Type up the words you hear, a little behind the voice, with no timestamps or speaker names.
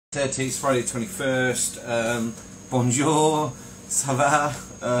30, it's Friday 21st. Bonjour, ça va,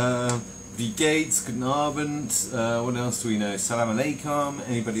 wie geht's, guten Abend, what else do we know, salam alaikum,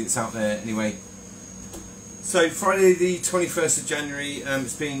 anybody that's out there. Anyway, so Friday the 21st of January,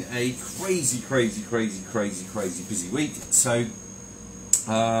 it's been a crazy busy week. So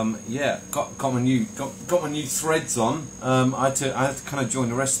yeah, got my new threads on. I had to kind of join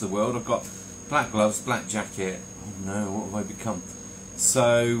the rest of the world. I've got black gloves, black jacket. Oh no, what have I become?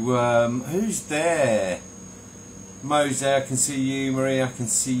 So who's there? Mo's there, I can see you. Maria, I can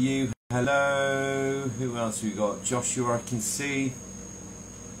see you. Hello. Who else have we got? Joshua, I can see.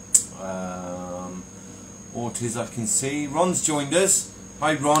 Ortiz, I can see. Ron's joined us.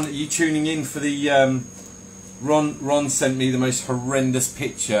 Hi Ron, are you tuning in for the Ron sent me the most horrendous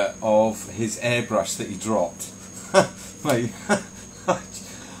picture of his airbrush that he dropped. Mate,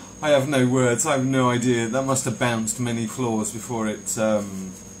 I have no words. I have no idea. That must have bounced many floors before it,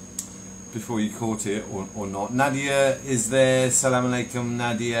 before you caught it, or not. Nadia is there. Salam alaikum,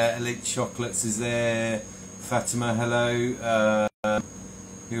 Nadia. Elite Chocolates is there. Fatima, hello.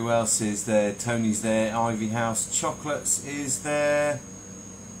 Who else is there? Tony's there. Ivy House Chocolates is there.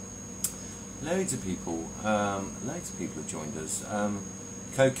 Loads of people. Loads of people have joined us.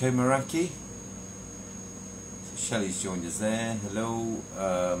 Coco Maraki. Shelley's joined us there. Hello. Who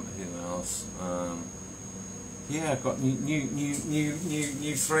else? Yeah, I've got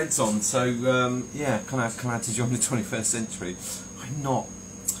new threads on. So yeah, kind of had to join the 21st century. I'm not.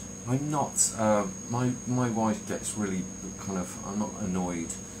 My wife gets really kind of. I'm not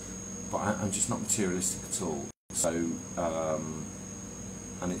annoyed, but I'm just not materialistic at all. So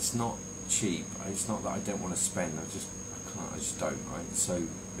and it's not cheap. It's not that I don't want to spend. I just don't. Right. So.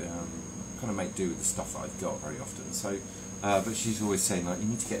 Kind of make do with the stuff that I've got very often. So, but she's always saying like, you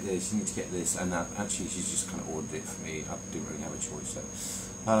need to get this, you need to get this, and actually she's just kind of ordered it for me. I didn't really have a choice. So,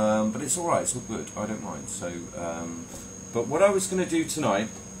 but it's all right. It's all good. I don't mind. So, but what I was going to do tonight,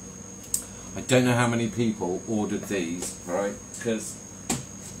 I don't know how many people ordered these, right? Because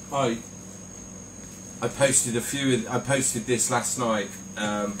I posted a few. I posted this last night.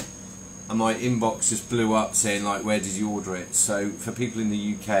 And my inbox just blew up saying like, where did you order it? So for people in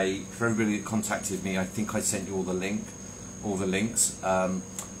the UK, for everybody that contacted me, I think I sent you all the links,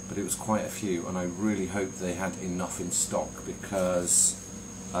 but it was quite a few, and I really hope they had enough in stock, because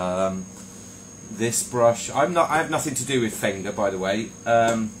this brush, I have nothing to do with Fender, by the way.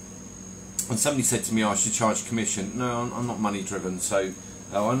 And somebody said to me, I should charge commission. No, I'm not money driven, so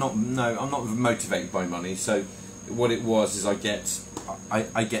I'm not motivated by money. So what it was is I get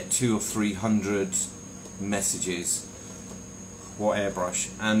 200 or 300 messages, what airbrush,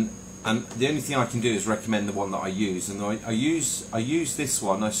 and the only thing I can do is recommend the one that I use, and I use this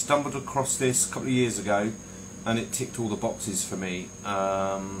one. I stumbled across this a couple of years ago, and it ticked all the boxes for me.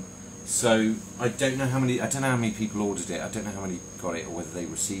 So I don't know how many people ordered it. I don't know how many got it or whether they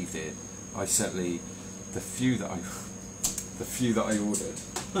received it. I certainly, the few that I ordered.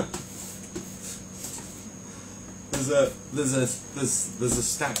 There's a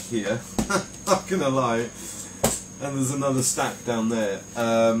stack here. Not gonna lie, and there's another stack down there.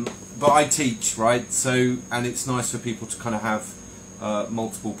 But I teach, right? So, and it's nice for people to kind of have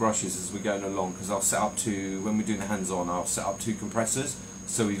multiple brushes as we're going along, because I'll set up when we're doing the hands-on, I'll set up 2 compressors,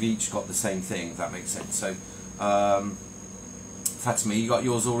 so we've each got the same thing. If that makes sense. So, Fatima, you got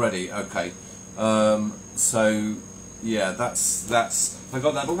yours already? Okay. So. Yeah, that's I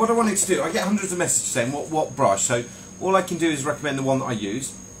got that. But what I wanted to do, I get hundreds of messages saying what brush. So all I can do is recommend the one that I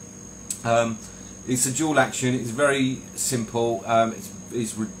use. It's a dual action. It's very simple.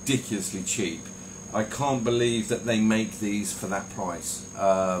 It's ridiculously cheap. I can't believe that they make these for that price.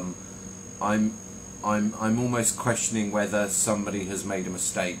 I'm almost questioning whether somebody has made a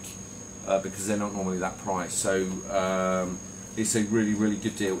mistake, because they're not normally that price. So it's a really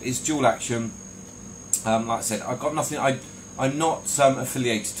good deal. It's dual action. Like I said, I've got nothing. I'm not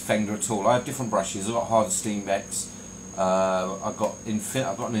affiliated to Fender at all. I have different brushes. I've got harder Steenbecks. I've got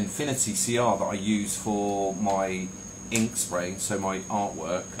an Infinity CR that I use for my ink spraying, so my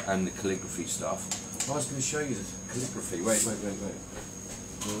artwork and the calligraphy stuff. I was going to show you the calligraphy. Wait.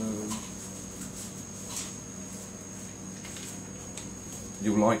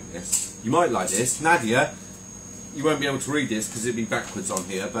 You'll like this. You might like this, Nadia. You won't be able to read this because it'll be backwards on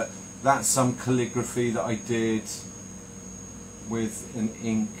here, but. That's some calligraphy that I did with an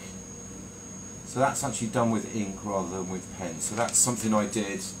ink. So that's actually done with ink rather than with pen. So that's something I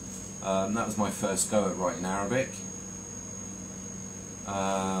did. That was my first go at writing Arabic.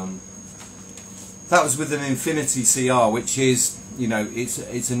 That was with an Infinity CR, which is, you know, it's a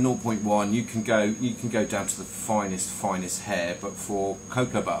 0.1. You can go down to the finest hair, but for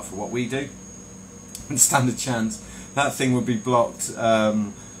cocoa butter, for what we do, and stand a chance that thing would be blocked.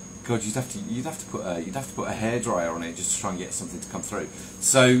 God, you'd have to put a hairdryer on it just to try and get something to come through.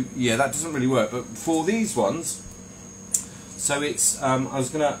 So yeah, that doesn't really work. But for these ones, so it's what I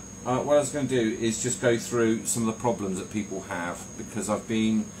was gonna do is just go through some of the problems that people have, because I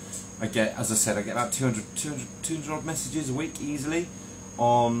get about 200 odd messages a week easily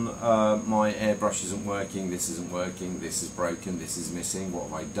on my airbrush isn't working, this isn't working, this is broken, this is missing, what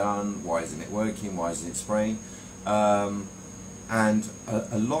have I done, why isn't it working, why isn't it spraying? And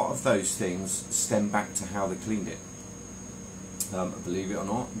a lot of those things stem back to how they cleaned it, believe it or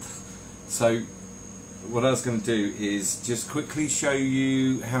not. So what I was going to do is just quickly show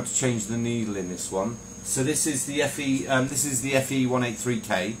you how to change the needle in this one. So this is the FE, FE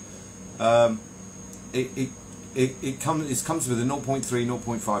 183K. It comes with a 0.3,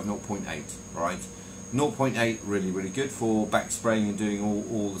 0.5, 0.8, right? 0.8 really good for back spraying and doing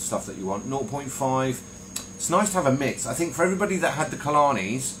all the stuff that you want. 0.5, it's nice to have a mix. I think for everybody that had the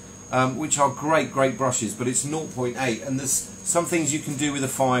Kalanis, which are great brushes, but it's 0.8, and there's some things you can do with a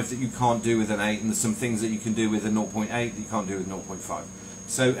 5 that you can't do with an 8, and there's some things that you can do with a 0.8 that you can't do with 0.5.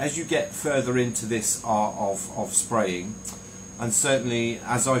 So as you get further into this art of spraying, and certainly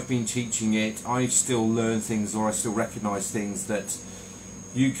as I've been teaching it, I still learn things, or I still recognise things that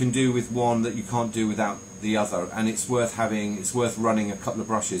you can do with one that you can't do without the other, and it's worth running a couple of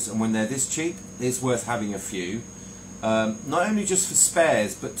brushes, and when they're this cheap, it's worth having a few. Not only just for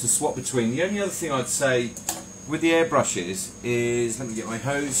spares, but to swap between. The only other thing I'd say with the airbrushes is, let me get my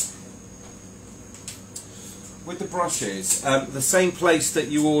hose. With the brushes, the same place that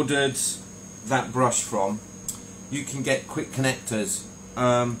you ordered that brush from, you can get quick connectors.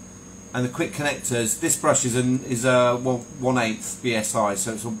 And the quick connectors, this brush is a 1/8 BSI,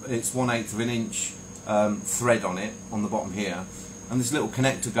 so it's 1/8 of an inch thread on it, on the bottom here, and this little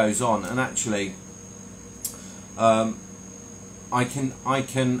connector goes on, and actually I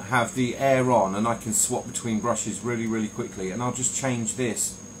can have the air on, and I can swap between brushes really quickly, and I'll just change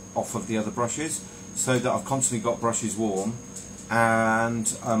this off of the other brushes so that I've constantly got brushes warm, and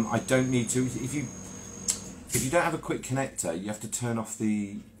I don't need to. If you don't have a quick connector, you have to turn off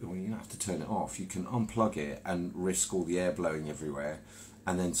you don't have to turn it off. You can unplug it and risk all the air blowing everywhere,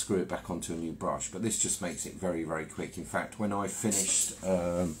 and then screw it back onto a new brush. But this just makes it very quick. In fact, when I finished,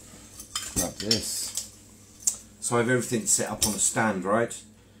 grab this. So I have everything set up on a stand, right?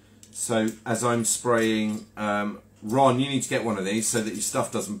 So as I'm spraying, Ron, you need to get one of these so that your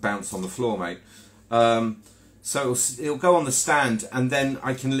stuff doesn't bounce on the floor, mate. So it'll go on the stand, and then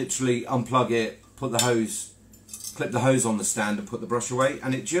I can literally unplug it, put the hose, clip the hose on the stand, and put the brush away,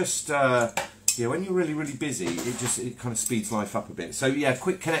 and it just yeah, when you're really busy, it kind of speeds life up a bit. So yeah,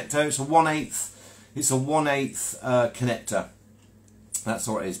 quick connector. It's a 1/8 connector. That's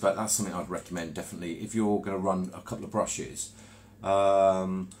all it is, but that's something I'd recommend definitely if you're going to run a couple of brushes.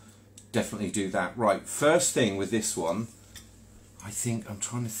 Definitely do that. Right, first thing with this one, I'm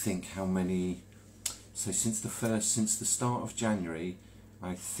trying to think how many. So since the start of January,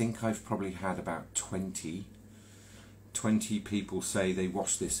 I think I've probably had about 20 people say they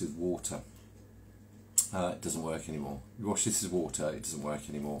wash this with water. It doesn't work anymore. You wash this with water, it doesn't work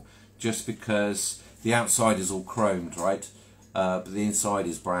anymore. Just because the outside is all chromed, right? But the inside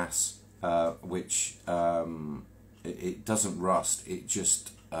is brass, which it doesn't rust. It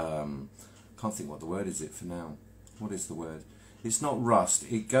just can't think what the word is. It for now. What is the word? It's not rust.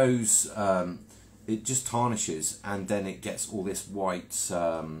 It goes. It just tarnishes, and then it gets all this white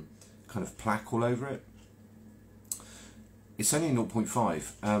kind of plaque all over it. It's only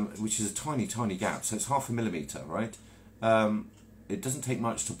 0.5, which is a tiny gap, so it's 0.5 millimeter, right? It doesn't take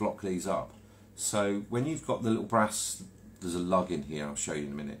much to block these up. So when you've got the little brass, there's a lug in here, I'll show you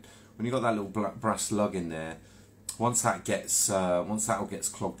in a minute. When you've got that little brass lug in there, once that all gets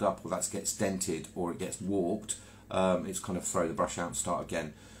clogged up, or that gets dented, or it gets warped, it's kind of throw the brush out and start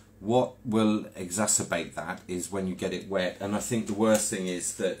again. What will exacerbate that is when you get it wet, and I think the worst thing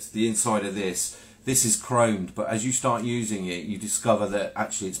is that the inside of this is chromed, but as you start using it, you discover that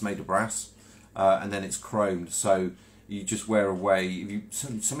actually it's made of brass, and then it's chromed, so you just wear away.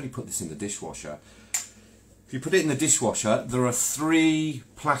 If somebody put this in the dishwasher. If you put it in the dishwasher, there are 3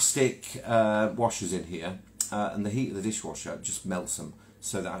 plastic washers in here, and the heat of the dishwasher just melts them,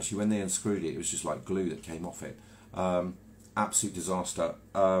 so that actually when they unscrewed it, it was just like glue that came off it. Absolute disaster.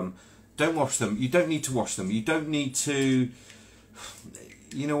 Don't wash them. You don't need to wash them. You don't need to,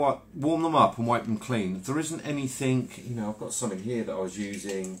 you know what, warm them up and wipe them clean. There isn't anything, you know, I've got some in here that I was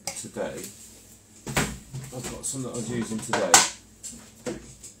using today.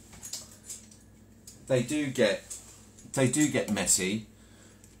 they do get messy.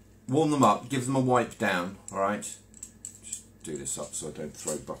 Warm them up, give them a wipe down. All right, just do this up so I don't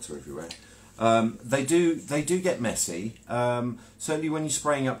throw butter everywhere. They do get messy. Certainly when you're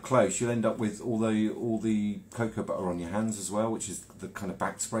spraying up close, you'll end up with all the cocoa butter on your hands as well, which is the kind of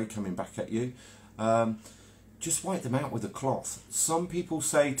back spray coming back at you. Just wipe them out with a cloth. Some people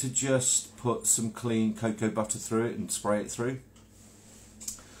say to just put some clean cocoa butter through it and spray it through.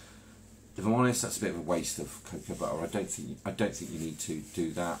 If I'm honest, that's a bit of a waste of cocoa butter. I don't think you need to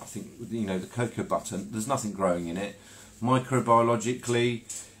do that. I think, you know, the cocoa butter, there's nothing growing in it. Microbiologically,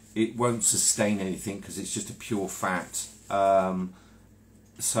 it won't sustain anything because it's just a pure fat.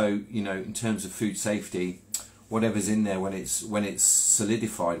 So, you know, in terms of food safety, whatever's in there when it's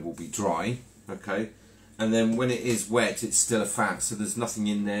solidified will be dry, okay? And then when it is wet, it's still a fat, so there's nothing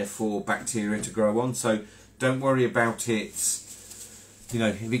in there for bacteria to grow on. So don't worry about it. You know,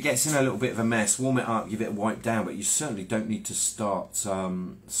 if it gets in a little bit of a mess, warm it up, give it a wipe down, but you certainly don't need to start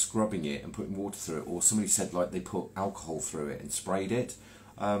scrubbing it and putting water through it. Or somebody said like they put alcohol through it and sprayed it.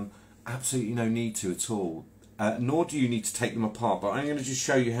 Absolutely no need to at all. Nor do you need to take them apart, but I'm going to just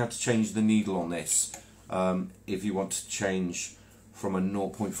show you how to change the needle on this if you want to change from a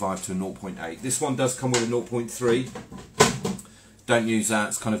 0.5 to a 0.8. This one does come with a 0.3. Don't use that,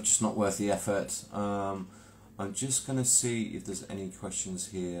 it's kind of just not worth the effort. I'm just going to see if there's any questions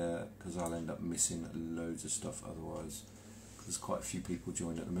here, because I'll end up missing loads of stuff otherwise. There's quite a few people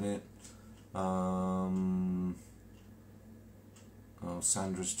joined at the minute. Oh,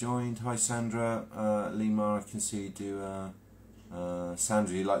 Sandra's joined. Hi Sandra. Lima, I can see you do.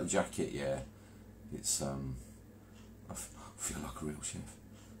 Sandra, you like the jacket? Yeah. It's I feel like a real chef.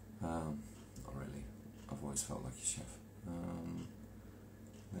 Not really. I've always felt like a chef.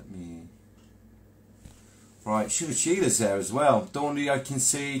 Let me. Right, Sugar Sheila's there as well. Dawnly, I can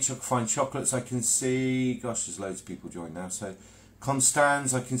see. Fine Chocolates, I can see. Gosh, there's loads of people joined now. So,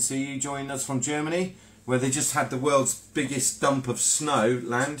 Constance, I can see you joining us from Germany, where they just had the world's biggest dump of snow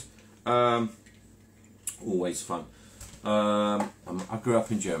land. Always fun. I grew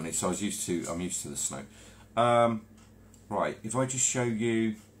up in Germany, so I'm used to the snow. Right, if I just show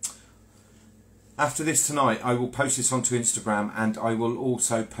you. After this tonight, I will post this onto Instagram, and I will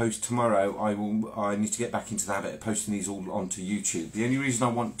also post tomorrow. I need to get back into the habit of posting these all onto YouTube. The only reason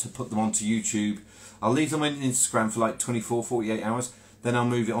I want to put them onto YouTube, I'll leave them on Instagram for like 24, 48 hours. Then I'll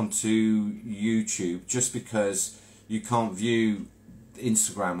move it onto YouTube, just because you can't view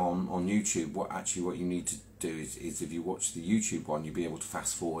Instagram on YouTube. What you need to do is if you watch the YouTube one, you'll be able to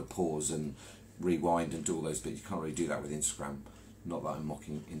fast forward, pause, and rewind and do all those bits. You can't really do that with Instagram. Not that I'm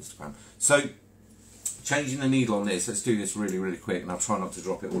mocking Instagram. So, changing the needle on this, let's do this really, really quick, and I'll try not to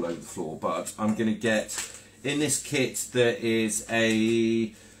drop it all over the floor, but I'm going to get, in this kit, there's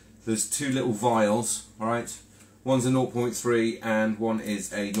two little vials, alright? One's a 0.3 and one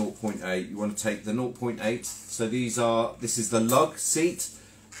is a 0.8. You want to take the 0.8, so this is the lug seat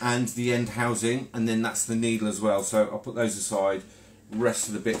and the end housing, and then that's the needle as well, so I'll put those aside. Rest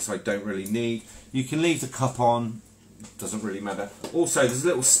of the bits I don't really need. You can leave the cup on, doesn't really matter. Also, there's a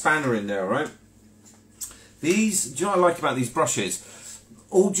little spanner in there, alright? Do you know what I like about these brushes?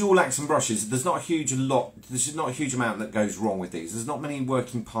 All dual action brushes, there's not a huge amount that goes wrong with these. There's not many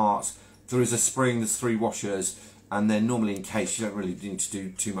working parts. There is a spring, there's 3 washers, and they're normally encased. You don't really need to do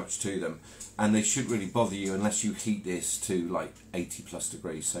too much to them. And they shouldn't really bother you unless you heat this to like 80 plus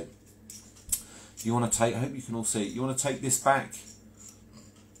degrees. So you want to take, I hope you can all see it, you want to take this back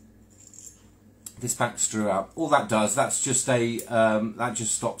screw out. All that does, that's just that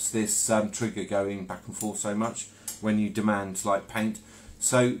just stops this trigger going back and forth so much when you demand like paint.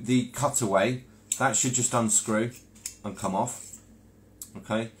 So the cutaway, that should just unscrew and come off.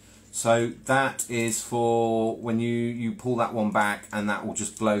 Okay, so that is for when you pull that one back, and that will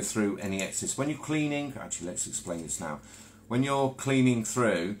just blow through any excess. When you're cleaning, actually let's explain this now. When you're cleaning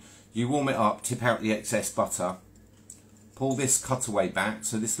through, you warm it up, tip out the excess butter, pull this cutaway back,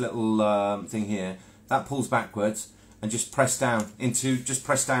 so this little thing here, that pulls backwards, and just press down into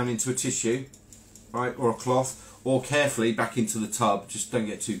a tissue, right, or a cloth, or carefully back into the tub. Just don't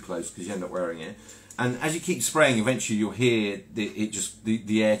get too close because you end up wearing it. And as you keep spraying, eventually you'll hear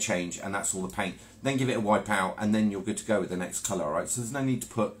the air change, and that's all the paint. Then give it a wipe out, and then you're good to go with the next colour, right? So there's no need to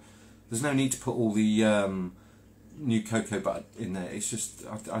put all the new cocoa butter in there. It's just,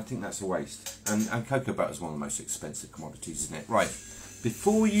 I think that's a waste. And cocoa butter is one of the most expensive commodities, isn't it? Right.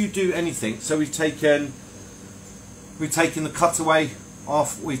 Before you do anything, so we've taken the cutaway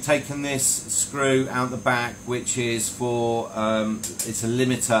off. We've taken this screw out the back, which is for it's a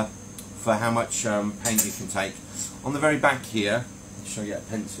limiter for how much paint you can take. On the very back here, I'll show you a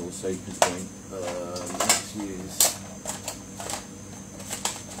pencil so you can point. Let's use.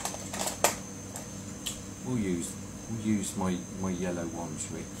 We'll use my yellow one,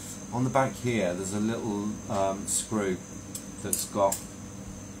 shall we? On the back here, there's a little screw that's got.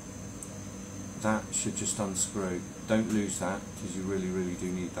 That should just unscrew. Don't lose that, because you really do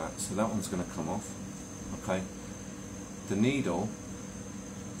need that. So that one's going to come off. Okay. The needle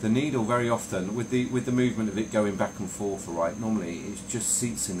very often with the movement of it going back and forth, right, normally it just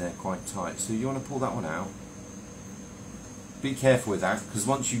seats in there quite tight. So you want to pull that one out. Be careful with that, because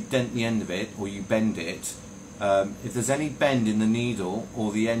once you dent the end of it or you bend it, if there's any bend in the needle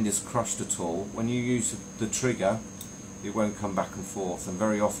or the end is crushed at all, when you use the trigger, it won't come back and forth. And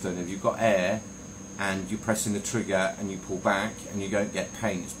very often, if you've got air and you're pressing the trigger and you pull back and you don't get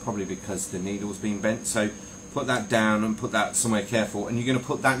pain, it's probably because the needle's been bent. So put that down and put that somewhere careful, and you're going to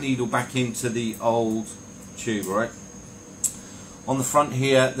put that needle back into the old tube, right? On the front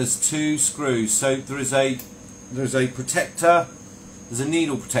here, there's two screws. So there's a protector, there's a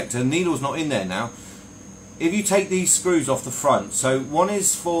needle protector. The needle's not in there now. If you take these screws off the front, so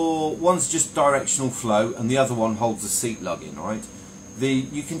one's just directional flow and the other one holds the seat lug in, right?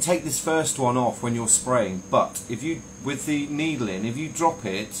 You can take this first one off when you're spraying, but with the needle in, if you drop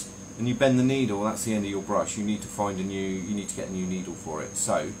it and you bend the needle, that's the end of your brush. You need to get a new needle for it.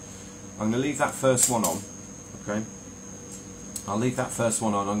 So I'm going to leave that first one on. Okay, I'll leave that first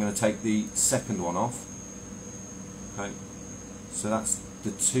one on. I'm going to take the second one off. Okay, so that's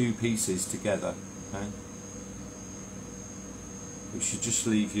the two pieces together. Okay, which should just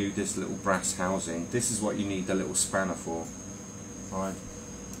leave you this little brass housing. This is what you need the little spanner for, right?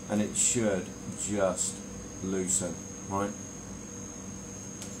 And it should just loosen, right?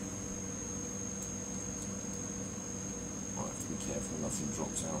 Careful, nothing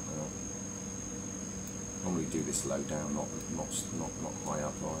drops out now. Normally do this low down, not high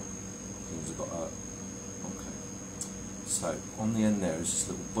up, right? Things have got up. Okay. So on the end there is this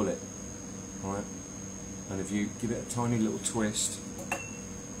little bullet, right? And if you give it a tiny little twist,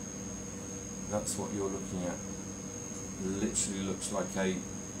 that's what you're looking at. Literally looks like a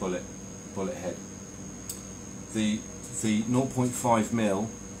bullet head. The 0.5 mil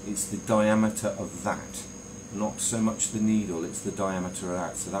is the diameter of that. Not so much the needle, it's the diameter of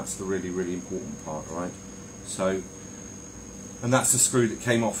that. So that's the really important part, right? So, and that's the screw that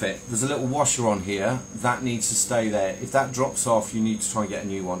came off it. There's a little washer on here that needs to stay there. If that drops off, you need to try and get a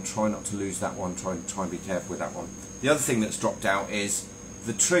new one. Try not to lose that one. Try and be careful with that one. The other thing that's dropped out is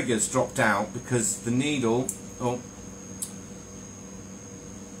the trigger's dropped out because the needle. Oh,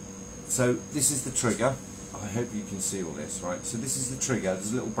 so this is the trigger. I hope you can see all this, right? So this is the trigger.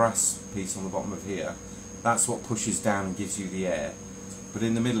 There's a little brass piece on the bottom of here. That's what pushes down and gives you the air. But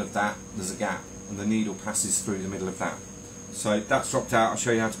in the middle of that, there's a gap, and the needle passes through the middle of that. So that's dropped out. I'll show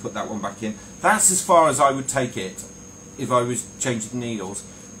you how to put that one back in. That's as far as I would take it if I was changing the needles.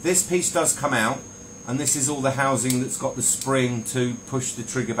 This piece does come out, and this is all the housing that's got the spring to push the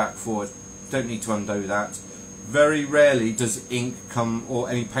trigger back forward. Don't need to undo that. Very rarely does ink come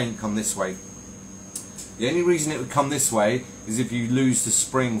or any paint come this way. The only reason it would come this way is if you lose the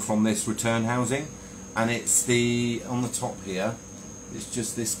spring from this return housing. And it's on the top here, it's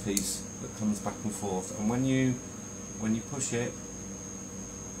just this piece that comes back and forth, and when you push it,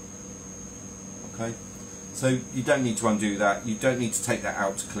 okay, so you don't need to undo that, you don't need to take that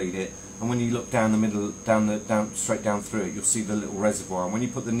out to clean it, and when you look down the middle, straight down through it, you'll see the little reservoir, and when you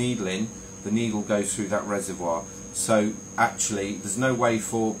put the needle in, the needle goes through that reservoir. So actually there's no way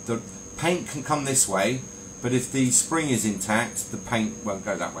for the paint can come this way, but if the spring is intact, the paint won't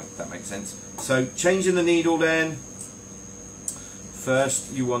go that way, if that makes sense. So changing the needle then,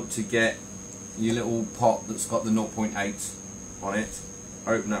 first you want to get your little pot that's got the 0.8 on it.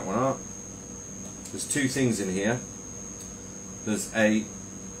 Open that one up. There's two things in here. There's a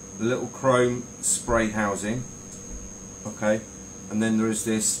little chrome spray housing, okay, and then there is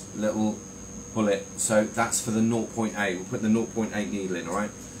this little bullet. So that's for the 0.8. We'll put the 0.8 needle in,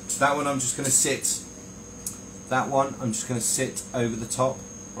 alright? That one I'm just going to sit. That one I'm just going to sit over the top,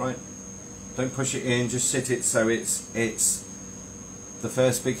 right? Don't push it in, just sit it so it's the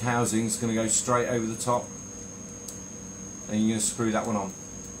first big housing is going to go straight over the top, and you're going to screw that one on,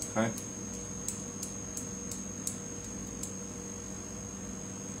 okay?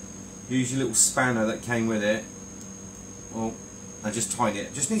 Use your little spanner that came with it, well, and just tighten it.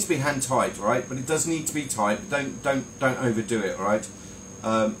 It just needs to be hand tight, right? But it does need to be tight. But don't overdo it, right?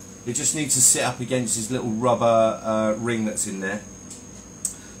 It just needs to sit up against this little rubber ring that's in there.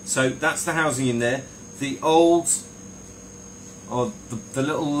 So that's the housing in there. The old, or the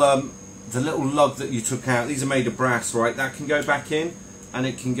little lug that you took out. These are made of brass, right? That can go back in, and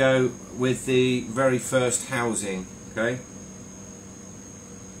it can go with the very first housing. Okay.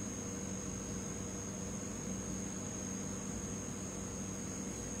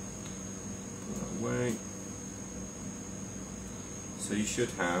 Put that away. So you should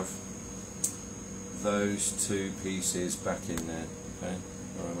have those two pieces back in there. Okay,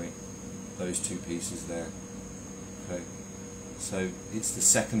 where are we? Those two pieces there. Okay, so it's the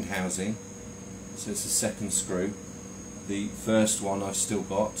second housing, so it's the second screw. The first one I've still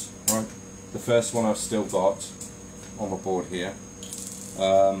got, right? The first one I've still got on my board here.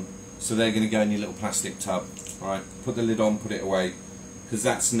 So they're going to go in your little plastic tub. Right, put the lid on, put it away, because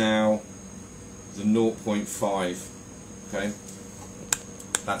that's now the 0.5. Okay,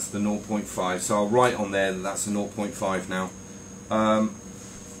 that's the 0.5. So I'll write on there that that's a 0.5 now.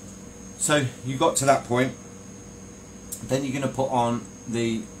 So you got to that point. Then you're going to put on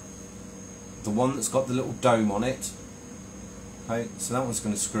the one that's got the little dome on it. Okay, so that one's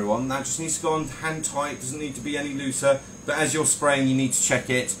going to screw on. That just needs to go on hand tight, doesn't need to be any looser, but as you're spraying you need to check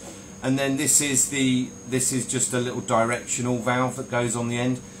it. And then this is just a little directional valve that goes on the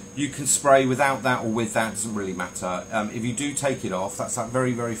end. You can spray without that or with that, doesn't really matter. If you do take it off, that's that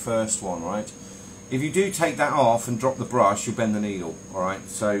very first one, right? If you do take that off and drop the brush, you'll bend the needle, alright?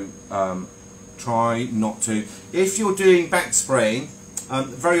 So try not to. If you're doing back spraying,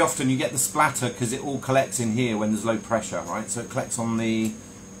 very often you get the splatter because it all collects in here when there's low pressure, right? So it collects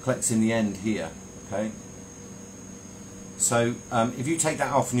in the end here, okay? So if you take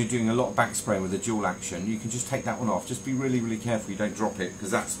that off and you're doing a lot of back spraying with a dual action, you can just take that one off. Just be really careful you don't drop it,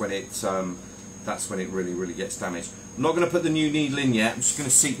 because that's when it really gets damaged. I'm not going to put the new needle in yet. I'm just going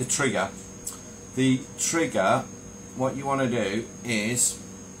to seat the trigger. The trigger, what you want to do is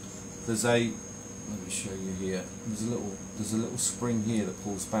let me show you here. There's a little spring here that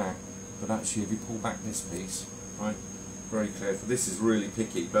pulls back, but actually if you pull back this piece, right, very careful. This is really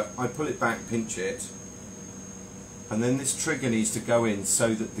picky, but I pull it back, pinch it, and then this trigger needs to go in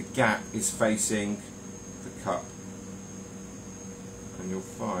so that the gap is facing the cup, and you'll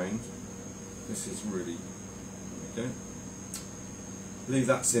find this is really, there we go. Leave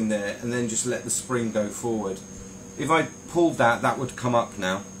that's in there, and then just let the spring go forward. If I pulled that, that would come up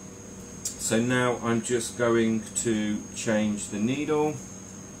now. So now I'm just going to change the needle.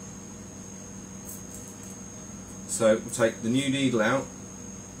 So we'll take the new needle out.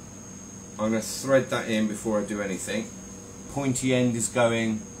 I'm going to thread that in before I do anything. Pointy end is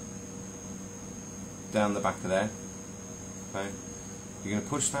going down the back of there. Okay. You're going to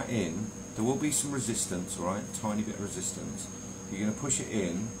push that in. There will be some resistance, alright? Tiny bit of resistance. You're going to push it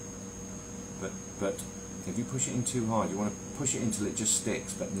in, but if you push it in too hard, you want to push it until it just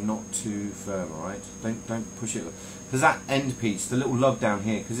sticks, but not too firm, alright? Don't push it, because that end piece, the little lug down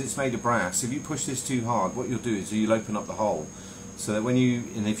here, because it's made of brass, if you push this too hard, what you'll do is you'll open up the hole, so that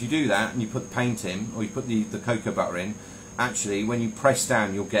if you do that and you put the paint in, or you put the cocoa butter in, actually when you press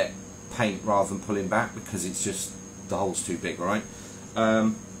down you'll get paint rather than pulling back, because it's just, the hole's too big, alright?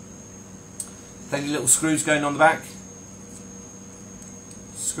 Then your little screws going on the back.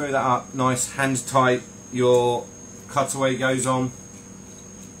 Screw that up, nice, hand tight. Your cutaway goes on.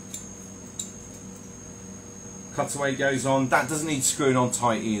 Cutaway goes on. That doesn't need screwing on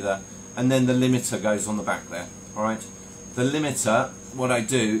tight either. And then the limiter goes on the back there. Alright. The limiter, what I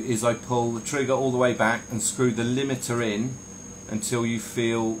do is I pull the trigger all the way back and screw the limiter in until you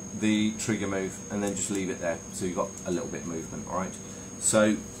feel the trigger move, and then just leave it there. So you've got a little bit of movement. Alright.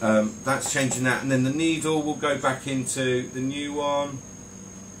 So that's changing that, and then the needle will go back into the new one.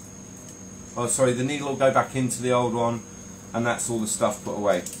 Oh, sorry, the needle will go back into the old one, and that's all the stuff put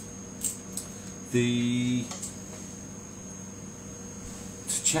away. To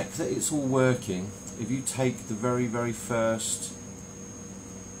check that it's all working, if you take the very first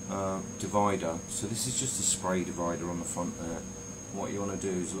divider, so this is just a spray divider on the front there, what you want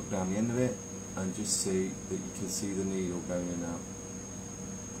to do is look down the end of it and just see that you can see the needle going in and out.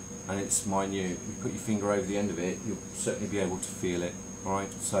 And it's minute. If you put your finger over the end of it, you'll certainly be able to feel it.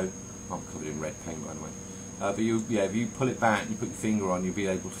 Alright, so I'm covered in red paint by the way. But if you pull it back, you put your finger on, you'll be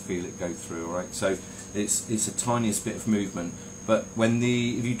able to feel it go through. Alright, so it's the tiniest bit of movement. But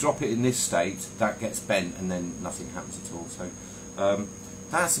if you drop it in this state, that gets bent and then nothing happens at all. So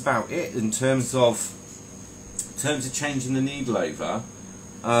that's about it in terms of changing the needle over.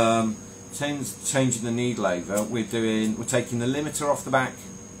 Changing the needle over, we're taking the limiter off the back,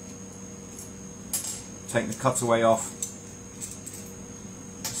 taking the cutaway off.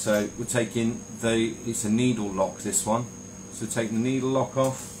 So we're taking it's a needle lock, this one. So taking the needle lock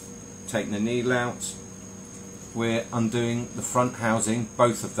off, taking the needle out. We're undoing the front housing,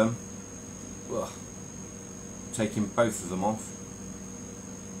 both of them. Ugh. Taking both of them off.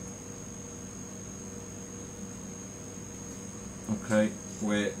 Okay,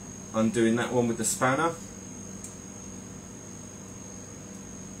 we're undoing that one with the spanner.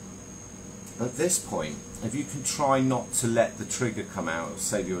 At this point, if you can try not to let the trigger come out, it'll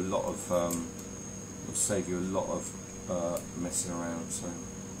save you a lot of messing around.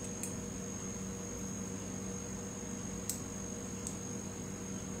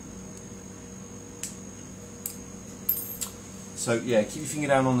 So yeah, keep your finger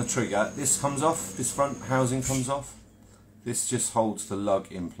down on the trigger. This comes off. This front housing comes off. This just holds the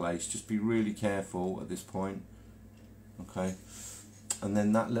lug in place. Just be really careful at this point. Okay. And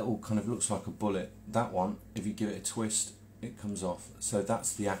then that little kind of looks like a bullet. That one, if you give it a twist, it comes off. So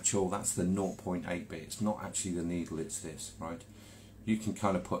that's the 0.8 bit. It's not actually the needle, it's this, right? You can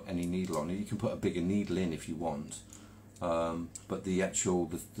kind of put any needle on it. You can put a bigger needle in if you want. But the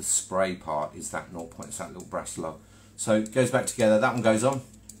spray part is that 0. It's that little brass lug. So it goes back together. That one goes on.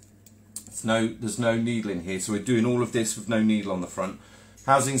 There's no needle in here. So we're doing all of this with no needle on the front.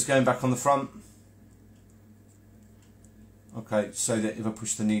 Housing's going back on the front. Okay, so that if I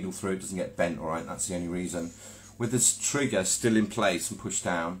push the needle through, it doesn't get bent, alright, that's the only reason. With this trigger still in place and pushed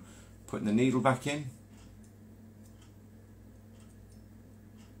down, putting the needle back in.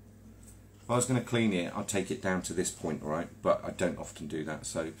 If I was going to clean it, I'd take it down to this point, alright, but I don't often do that.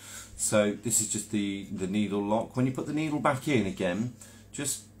 So this is just the needle lock. When you put the needle back in again,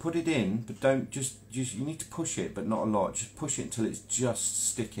 just put it in, but don't you need to push it, but not a lot. Just push it until it's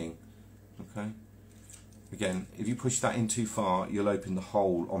just sticking, okay? Again, if you push that in too far, you'll open the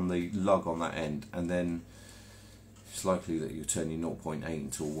hole on the lug on that end, and then it's likely that you'll turn your 0.8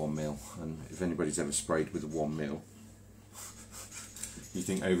 into a 1 mil. And if anybody's ever sprayed with a 1 mil, if you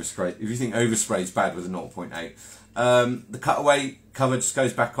think overspray is bad with a 0.8. The cutaway cover just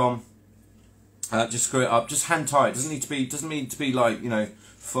goes back on. Just screw it up. Just hand tie it. Doesn't need to be like, you know,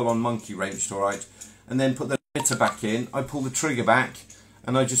 full on monkey wrenched. All right. And then put the emitter back in. I pull the trigger back.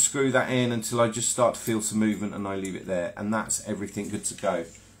 And I just screw that in until I just start to feel some movement, and I leave it there, and that's everything good to go.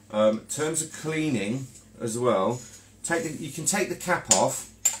 In terms of cleaning as well, you can take the cap off.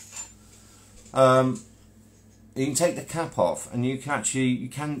 You can take the cap off, and you can actually you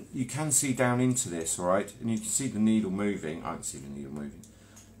can see down into this, all right, and you can see the needle moving. I can see the needle moving.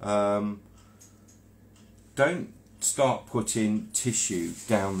 Don't start putting tissue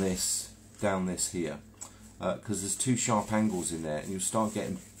down this here. Because there's two sharp angles in there, and you'll start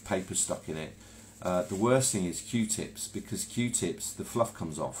getting paper stuck in it. The worst thing is Q-tips, because Q-tips, the fluff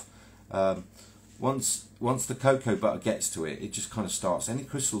comes off. Once the cocoa butter gets to it, it just kind of starts, any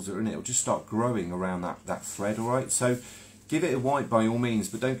crystals that are in it will just start growing around that thread, alright? So give it a wipe by all means,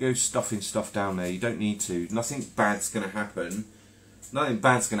 but don't go stuffing stuff down there. You don't need to. Nothing bad's going to happen. Nothing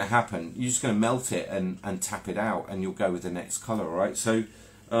bad's going to happen. You're just going to melt it and tap it out, and you'll go with the next colour, alright? So,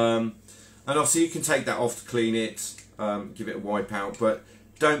 and obviously you can take that off to clean it, give it a wipe out, but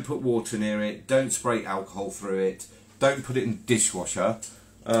don't put water near it, don't spray alcohol through it, don't put it in the dishwasher,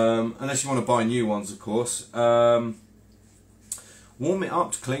 unless you want to buy new ones, of course. Warm it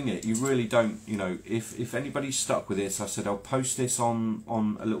up to clean it. You really don't, you know, if anybody's stuck with this, I said I'll post this on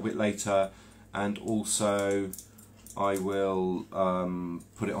a little bit later, and also I will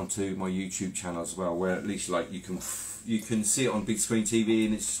put it onto my YouTube channel as well, where at least like you can see it on big screen TV,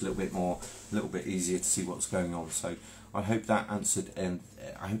 and it's just a little bit easier to see what's going on. So I hope that answered, and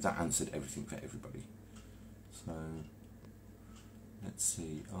I hope that answered everything for everybody. So let's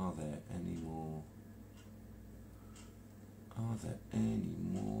see, are there any more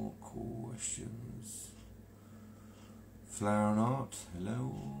questions? Flower and art,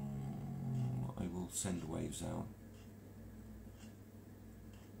 hello. I will send waves out.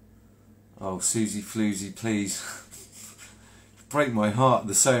 Oh, Susie Floozy, please. Break my heart,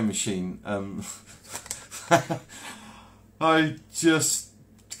 the sewing machine. I just,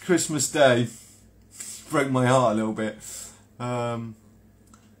 Christmas Day, broke my heart a little bit.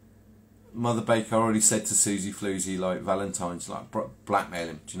 Mother Baker already said to Susie Floozy, like, Valentine's, like, blackmail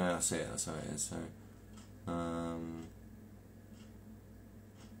him. Do you know, that's it, that's how it is. So,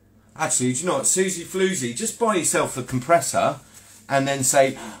 actually, do you know what, Susie Floozy, just buy yourself a compressor, and then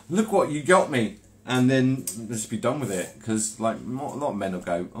say, look what you got me, and then just be done with it, because like a lot of men will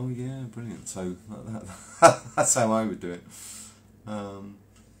go, oh yeah, brilliant. So that's how I would do it. I'm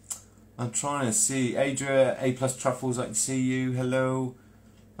trying to see Adria, A+ Truffles, I can see you, hello.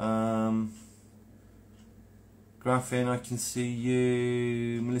 Graphene, I can see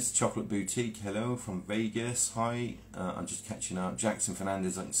you. Melissa Chocolate Boutique, hello from Vegas, hi. I'm just catching up. Jackson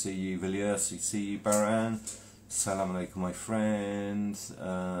Fernandez, I can see you. Villiers, I see you. Baran, salam alaikum, my friend.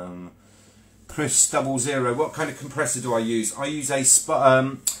 Chris 00, what kind of compressor do I use? I use a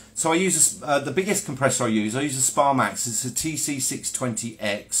So I use the biggest compressor I use a Sparmax. It's a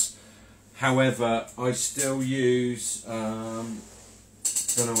TC620X. However, I still use,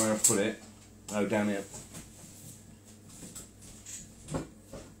 don't know where I put it. Oh, down here.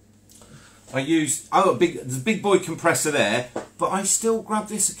 I use, there's a big boy compressor there, but I still grab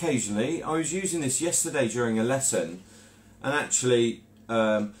this occasionally. I was using this yesterday during a lesson, and actually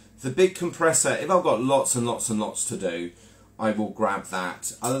the big compressor, if I've got lots and lots and lots to do, I will grab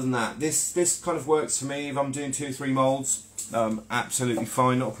that. Other than that, this kind of works for me if I'm doing 2 or 3 moulds. Absolutely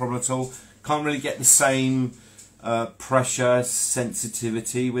fine, not a problem at all. Can't really get the same pressure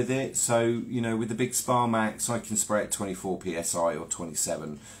sensitivity with it, so you know, with the big Sparmax I can spray at 24 psi or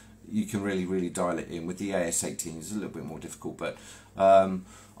 27. You can really dial it in. With the AS18 it's a little bit more difficult, but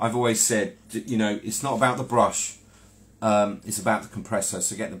I've always said, you know, it's not about the brush, it's about the compressor,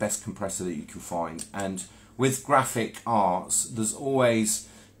 so get the best compressor that you can find. And with graphic arts, there's always,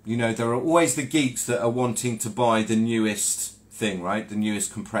 you know, there are always the geeks that are wanting to buy the newest thing, right, the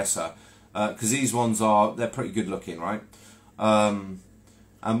newest compressor, because these ones they're pretty good looking, right?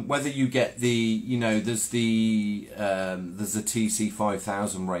 Whether you get the, you know, there's the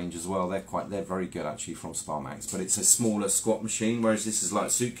TC5000 range as well. They're very good actually from Sparmax, but it's a smaller squat machine, whereas this is like a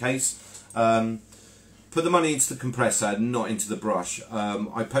suitcase. Put the money into the compressor, not into the brush.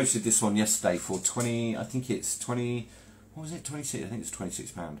 I posted this one yesterday for 20. I think it's 20. What was it? 26. I think it's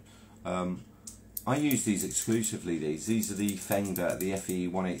 £26. I use these exclusively. These are the Fender, the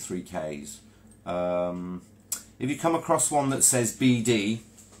FE183Ks. If you come across one that says BD,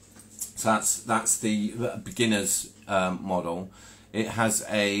 so that's the beginner's model. It has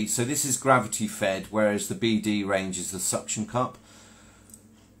so this is gravity fed, whereas the BD range is the suction cup.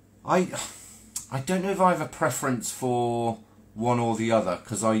 I don't know if I have a preference for one or the other,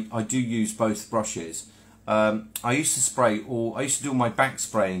 because I do use both brushes. I used to I used to do all my back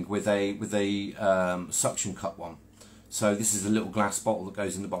spraying with a suction cup one. So this is a little glass bottle that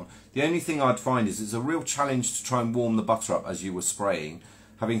goes in the bottom. The only thing I'd find is it's a real challenge to try and warm the butter up as you were spraying.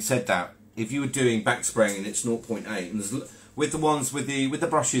 Having said that, if you were doing back spraying and it's 0.8, and with the ones with the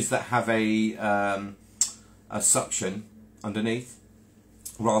brushes that have a suction underneath,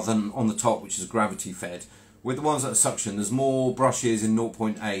 rather than on the top, which is gravity fed, with the ones that are suction, there's more brushes in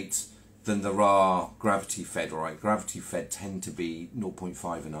 0.8 than there are gravity fed. Right, gravity fed tend to be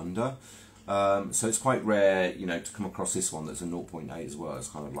 0.5 and under. So it's quite rare, you know, to come across this one that's a 0.8 as well. It's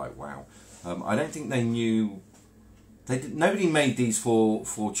kind of like, wow. I don't think they knew. Nobody made these for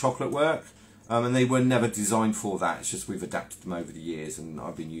chocolate work, and they were never designed for that. It's just we've adapted them over the years, and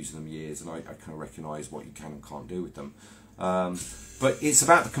I've been using them years, and I kind of recognise what you can and can't do with them. But it's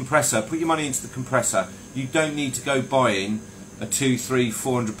about the compressor. Put your money into the compressor. You don't need to go buying a 200, 300,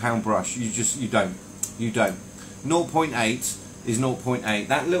 400 pound brush. You don't. 0.8 is 0.8.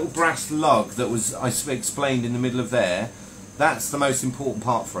 That little brass lug that I explained in the middle of there, that's the most important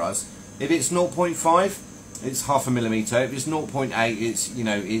part for us. If it's 0.5, it's half a millimeter. If it's 0.8, it's, you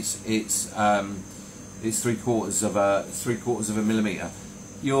know, it's 3/4 of a millimeter.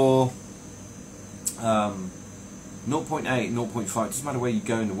 Your 0.8, 0.5, doesn't matter where you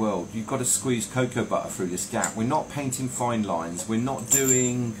go in the world, you've got to squeeze cocoa butter through this gap. We're not painting fine lines. We're not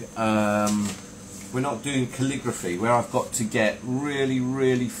doing calligraphy where I've got to get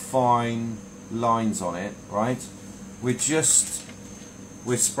really fine lines on it, right? We're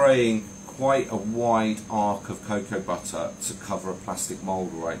spraying quite a wide arc of cocoa butter to cover a plastic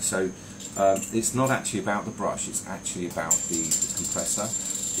mould, right? So it's not actually about the brush, it's actually about the compressor.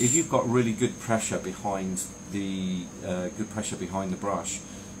 If you've got really good pressure behind the brush,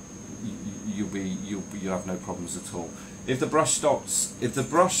 you'll have no problems at all. If the brush stops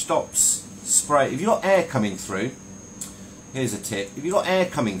spray, if you've got air coming through, here's a tip: if you've got air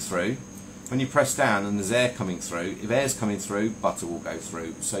coming through, when you press down and there's air coming through, if air's coming through, butter will go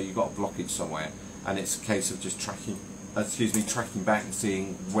through. So you've got a blockage somewhere, and it's a case of just tracking back and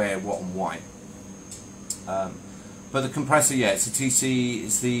seeing where, what, and why. But the compressor, yeah, it's the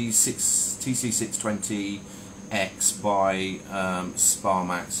TC620X by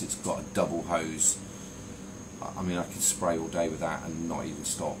Sparmax. It's got a double hose. I mean, I could spray all day with that and not even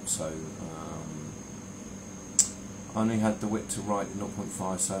stop. So I only had the width to write the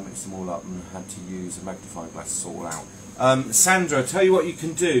 0.5, so I mixed them all up and had to use a magnifying glass to sort it all out. Sandra, I'll tell you what you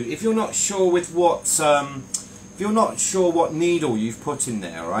can do. If you're not sure with what needle you've put in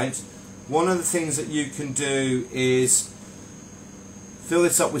there, right? One of the things that you can do is fill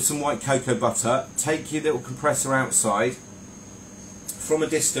this up with some white cocoa butter, take your little compressor outside, from a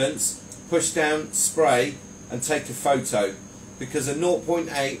distance, push down, spray, and take a photo. because a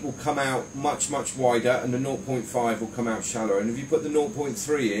 0.8 will come out much wider and the 0.5 will come out shallower, and if you put the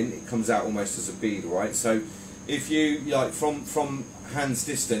 0.3 in, it comes out almost as a bead, right? So if you, like, from hand's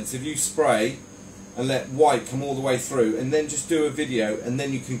distance, if you spray and let white come all the way through and then just do a video, and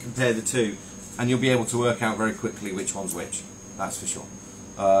then you can compare the two and you'll be able to work out very quickly which one's which, that's for sure.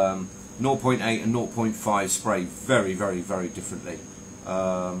 0.8 and 0.5 spray very differently,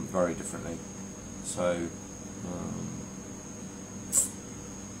 very differently. So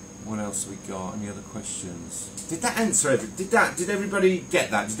what else have we got? Any other questions? Did that answer did everybody get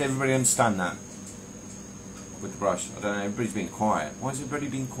that? Did everybody understand that with the brush? I don't know, everybody's been quiet. Why has everybody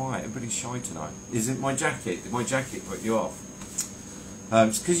been quiet? Everybody's shy tonight. Is it my jacket? Did my jacket put you off?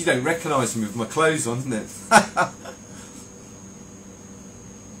 It's because you don't recognise me with my clothes on, isn't it?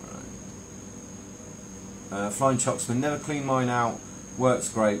 Flying Chocksman, never clean mine out, works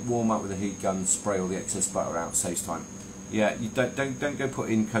great, warm up with a heat gun, spray all the excess butter out, saves time. Yeah, you don't go put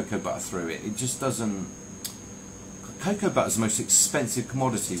in cocoa butter through it. It just doesn't. Cocoa butter is the most expensive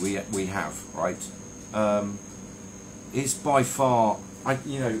commodity we have, right? It's by far. I've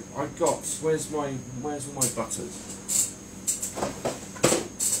got. Where's all my butters?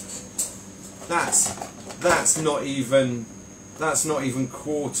 That's not even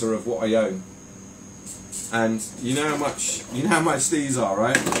quarter of what I own. And you know how much these are,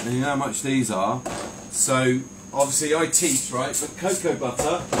 right? And you know how much these are. So obviously I teach, right? But cocoa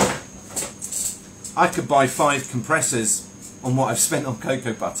butter, I could buy 5 compressors on what I've spent on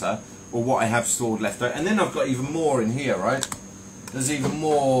cocoa butter, or what I have stored left over. And then I've got even more in here, right? There's even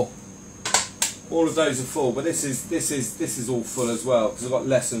more. All of those are full, but this is all full as well, because I've got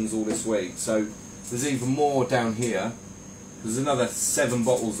lessons all this week. So there's even more down here. There's another 7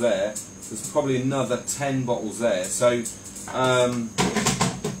 bottles there. There's probably another 10 bottles there. So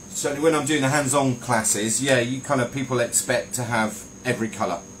certainly when I'm doing the hands-on classes, yeah, people expect to have every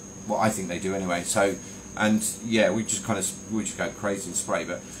colour. Well, I think they do anyway. So, and yeah, we just go crazy and spray.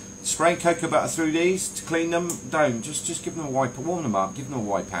 But spraying cocoa butter through these to clean them, don't. Just give them a wipe, warm them up, give them a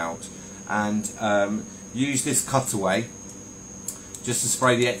wipe out, and use this cutaway just to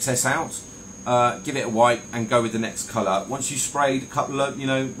spray the excess out. Give it a wipe and go with the next colour. Once you sprayed a couple of,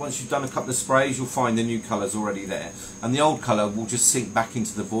 once you've done a couple of sprays, you'll find the new colour's already there, and the old colour will just sink back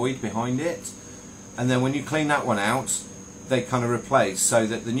into the void behind it. And then when you clean that one out, they kind of replace, so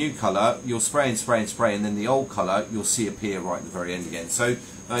that the new colour you'll spray and spray and spray, and then the old colour you'll see appear right at the very end again. So you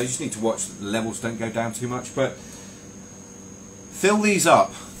just need to watch that the levels don't go down too much. But fill these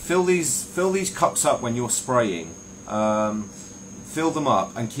up, fill these cups up when you're spraying. Fill them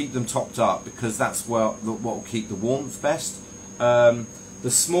up and keep them topped up, because that's what will keep the warmth best. The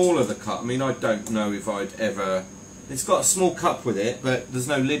smaller the cup, I mean, I don't know if I'd ever. It's got a small cup with it, but there's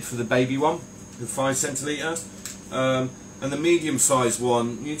no lid for the baby one, the 5 centilitre. And the medium-sized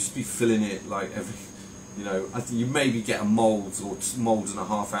one, you just be filling it like every. I think you maybe get a mould or mould and a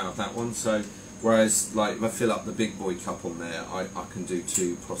half out of that one. So whereas like if I fill up the big boy cup on there, I can do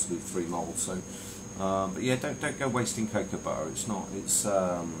 2, possibly 3 moulds. So. But yeah, don't go wasting cocoa butter. It's not. It's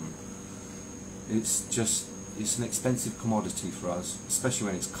an expensive commodity for us, especially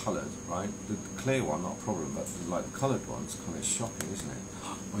when it's coloured, right? The clear one, not a problem, but like the coloured one's kind of shocking, isn't it?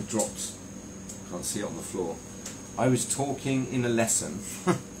 I dropped. Can't see it on the floor. I was talking in a lesson.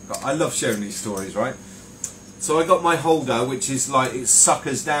 I love sharing these stories, right? So I got my holder, which is like it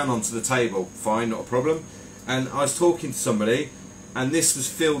suckers down onto the table. Fine, not a problem. And I was talking to somebody, and this was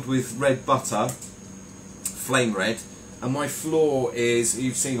filled with red butter. Flame red, and my floor is,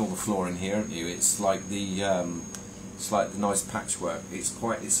 you've seen all the floor in here, haven't you? It's like the nice patchwork.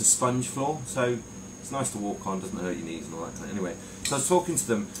 It's a sponge floor, so it's nice to walk on, doesn't hurt your knees and all that kind of. Anyway, so I was talking to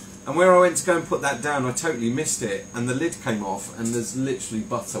them, and where I went to go and put that down, I totally missed it, and the lid came off, and there's literally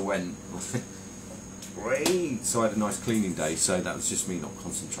butter went. Great. So I had a nice cleaning day, so that was just me not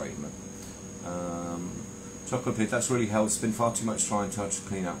concentrating. Chocolate pig, that's really helped. It's been far too much trying to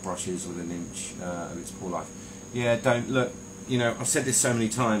clean out brushes with 1 inch of its poor life. Yeah, don't look. I've said this so many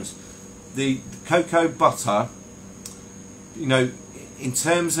times. The cocoa butter, in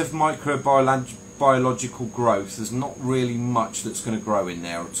terms of microbiological growth, there's not really much that's going to grow in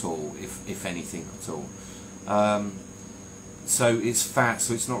there at all, if anything at all. So it's fat,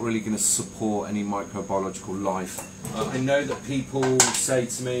 so it's not really going to support any microbiological life. I know that people say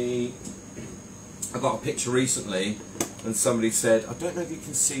to me, I got a picture recently, and somebody said, I don't know if you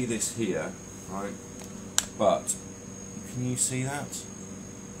can see this here, right? But can you see that?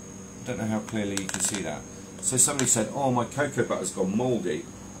 I don't know how clearly you can see that. So somebody said, oh, my cocoa butter's gone mouldy.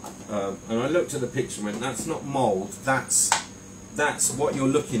 And I looked at the picture and went, that's not mould, that's that's what you're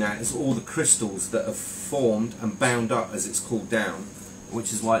looking at, is all the crystals that have formed and bound up as it's cooled down,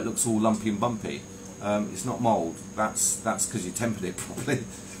 which is why it looks all lumpy and bumpy. It's not mould, that's because you tempered it properly.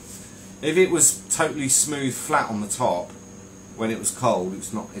 If it was totally smooth, flat on the top when it was cold,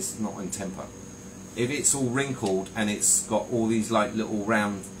 it's not in temper. If it's all wrinkled and it's got all these like little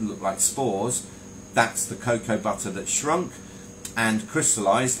round, look like spores, that's the cocoa butter that shrunk and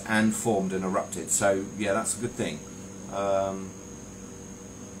crystallized and formed and erupted. So yeah, that's a good thing.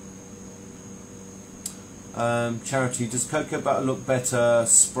 Charity, does cocoa butter look better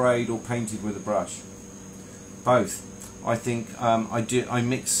sprayed or painted with a brush? Both. I think I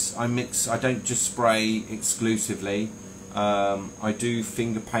mix. I don't just spray exclusively. I do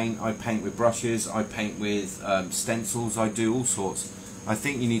finger paint. I paint with brushes. I paint with stencils. I do all sorts. I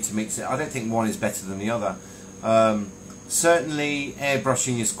think you need to mix it. I don't think one is better than the other. Certainly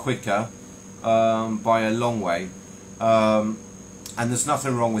airbrushing is quicker by a long way, and there's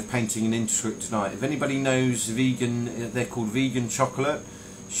nothing wrong with painting an intricate tonight. If anybody knows vegan, they're called Vegan Chocolate.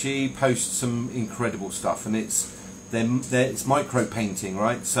 She posts some incredible stuff, and it's micro painting,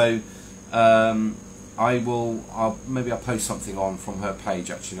 right? So maybe I'll post something on from her page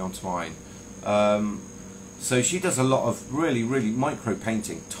actually onto mine. So she does a lot of really micro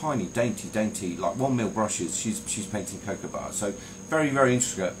painting, tiny, dainty, like 1 mil brushes. She's painting cocoa butter, so very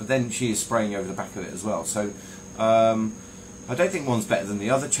intricate. But then she is spraying over the back of it as well. So I don't think one's better than the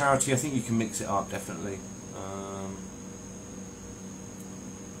other, Charity. I think you can mix it up definitely.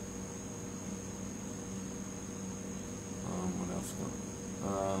 What else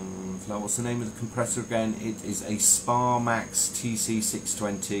got? What's the name of the compressor again? It is a Spa Max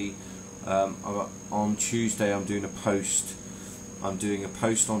TC620. On Tuesday I'm doing a post. I'm doing a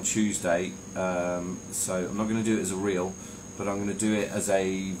post on Tuesday, so I'm not going to do it as a reel, but I'm going to do it as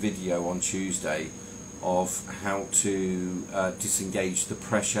a video on Tuesday of how to disengage the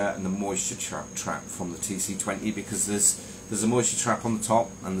pressure and the moisture trap from the TC20, because there's a moisture trap on the top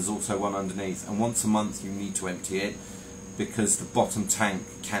and there's also one underneath, and once a month you need to empty it because the bottom tank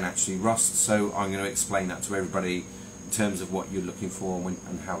can actually rust. So I'm going to explain that to everybody in terms of what you're looking for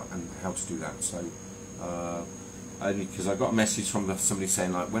and how to do that. So only because I got a message from somebody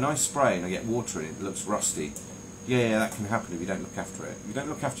saying, like, when I spray and I get water in it, it looks rusty. Yeah, that can happen if you don't look after it. If you don't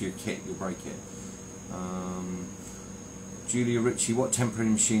look after your kit, you'll break it. Julia Ritchie, what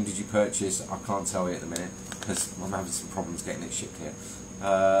tempering machine did you purchase? I can't tell you at the minute because I'm having some problems getting it shipped here.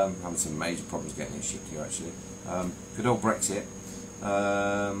 Having some major problems getting it shipped here actually. Good old Brexit.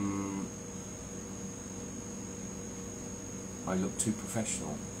 I look too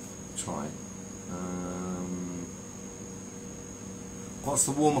professional. Try. What's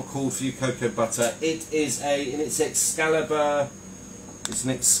the warmer called for your cocoa butter? It is it's Excalibur. It's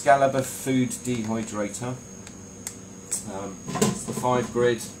an Excalibur food dehydrator. It's the 5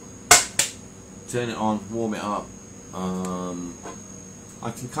 grid. Turn it on, warm it up. I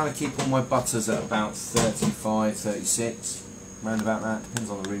can kind of keep all my butters at about 35, 36, around about that.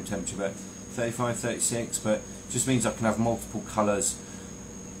 Depends on the room temperature, but 35, 36. But just means I can have multiple colours.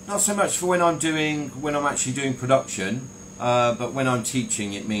 Not so much for when I'm actually doing production. But when I'm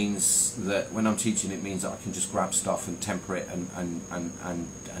teaching, it means that I can just grab stuff and temper it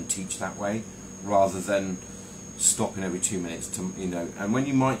and teach that way, rather than stopping every 2 minutes to, you know. And when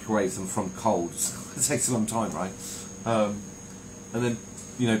you microwave them from cold, it takes a long time, right? And then,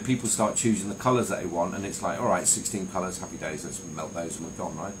 you know, people start choosing the colours that they want, and it's like, all right, 16 colours, happy days, let's melt those and we're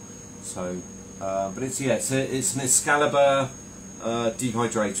gone, right? So, but it's an Excalibur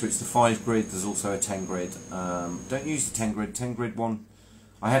dehydrator. It's the 5 grid. There's also a 10 grid. Don't use the 10 grid. 10 grid one,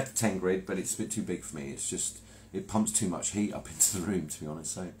 I have the 10 grid, but it's a bit too big for me. It's just, it pumps too much heat up into the room, to be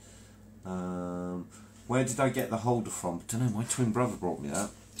honest. So where did I get the holder from? I don't know, my twin brother brought me that.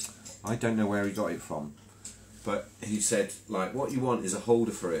 I don't know where he got it from, but he said, like, what you want is a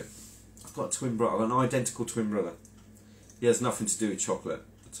holder for it. I've got a twin brother. I've got an identical twin brother. He has nothing to do with chocolate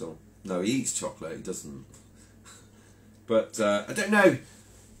at all. No, he eats chocolate, he doesn't. But I don't know.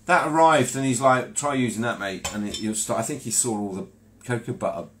 That arrived, and he's like, "Try using that, mate." And you'll start. I think he saw all the cocoa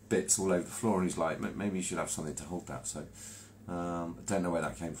butter bits all over the floor, and he's like, "Maybe you should have something to hold that." So I don't know where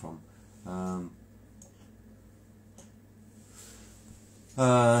that came from.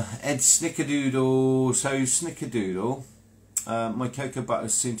 Ed Snickerdoodle. So Snickerdoodle, my cocoa butter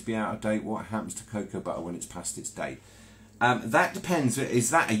seems to be out of date. What happens to cocoa butter when it's past its date? That depends. Is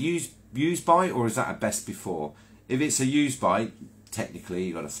that a use by, or is that a best before? If it's a use by, technically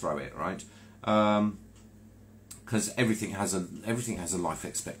you've got to throw it, right? Because everything has a life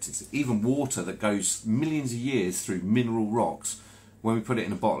expectancy. Even water that goes millions of years through mineral rocks, when we put it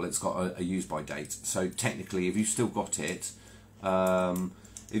in a bottle, it's got a use by date. So technically, if you've still got it,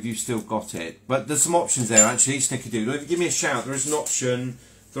 if you've still got it. But there's some options there actually, Snickerdoodle. If you give me a shout, there is an option.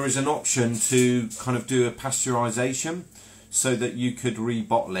 There is an option to kind of do a pasteurisation, so that you could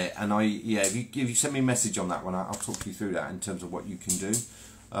rebottle it. And if you send me a message on that one, I'll talk you through that in terms of what you can do.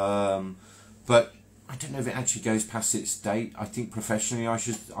 But I don't know if it actually goes past its date. I think professionally, I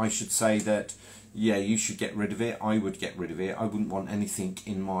should say that you should get rid of it. I would get rid of it. I wouldn't want anything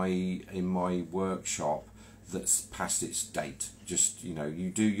in my workshop that's past its date. Just you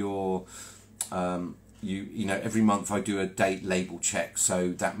do your every month I do a date label check,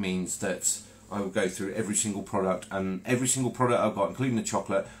 so that means that I will go through every single product I've got, including the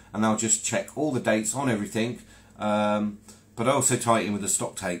chocolate, and I'll just check all the dates on everything. But I also tie it in with a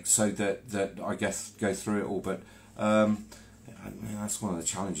stock take, so that I guess go through it all. But that's one of the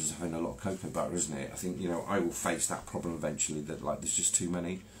challenges of having a lot of cocoa butter, isn't it? I think I will face that problem eventually. That there's just too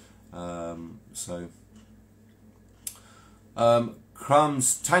many.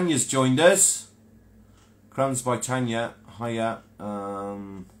 Crumbs. Tanya's joined us. Crumbs by Tanya. Hiya.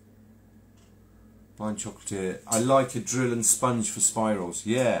 Blind chocolatier. I like a drill and sponge for spirals.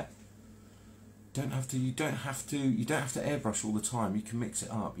 Yeah. You don't have to airbrush all the time. You can mix it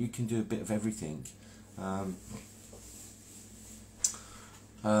up. You can do a bit of everything.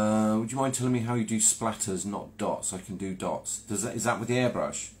 Would you mind telling me how you do splatters, not dots? I can do dots. Is that with the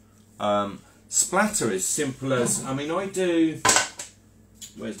airbrush? Splatter is simple as, I do.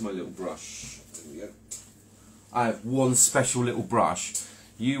 Where's my little brush? There we go. I have one special little brush.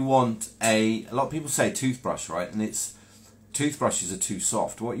 You want a lot of people say toothbrush, right? And toothbrushes are too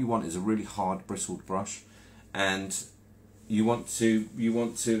soft. What you want is a really hard bristled brush, and you want to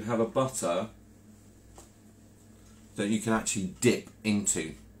have a butter that you can actually dip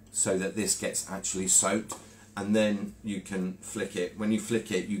into, so that this gets actually soaked, and then you can flick it. When you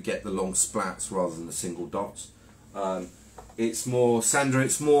flick it, you get the long splats rather than the single dots. It's more, Sandra,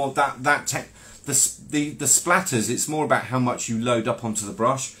 it's more the splatters, it's more about how much you load up onto the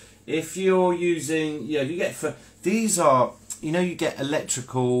brush. If you're using, these are, you get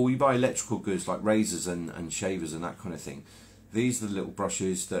you buy electrical goods like razors and shavers and that kind of thing. These are the little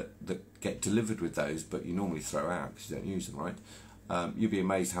brushes that get delivered with those, but you normally throw out because you don't use them, right? You'd be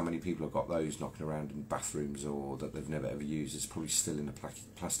amazed how many people have got those knocking around in bathrooms, or that they've never ever used. It's probably still in the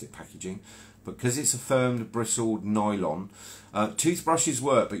plastic packaging. But because it's a firmed, bristled nylon, toothbrushes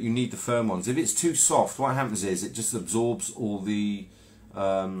work, but you need the firm ones. If it's too soft, what happens is it just absorbs all the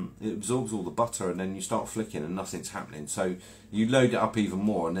butter, and then you start flicking and nothing's happening. So you load it up even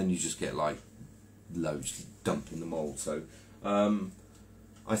more, and then you just get like loads dumped in the mould. So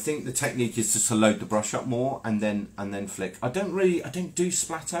I think the technique is just to load the brush up more and then flick. I don't do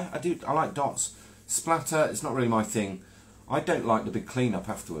splatter. I like dots. Splatter, it's not really my thing. I don't like the big clean-up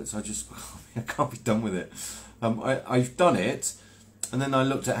afterwards. I can't be done with it. I've done it, and then I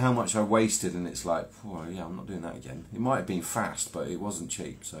looked at how much I wasted, and it's like, oh yeah, I'm not doing that again. It might have been fast, but it wasn't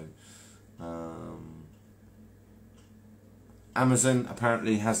cheap. So Amazon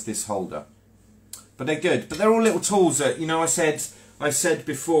apparently has this holder, but they're good. But they're all little tools that, I said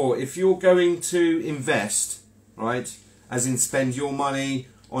before, if you're going to invest, right, as in spend your money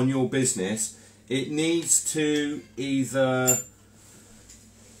on your business, it needs to either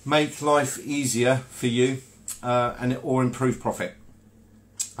make life easier for you or improve profit,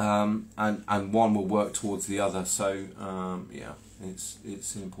 and one will work towards the other. So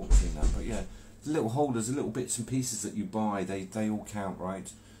it's an important thing, that. But yeah, the little holders, the little bits and pieces that you buy, they all count,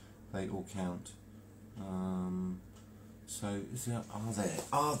 right? They all count. So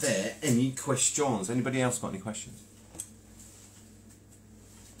are there any questions? Anybody else got any questions?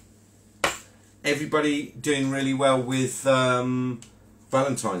 Everybody doing really well with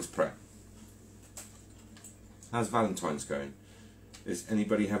Valentine's prep? How's Valentine's going? Is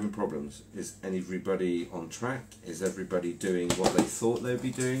anybody having problems? Is everybody on track? Is everybody doing what they thought they'd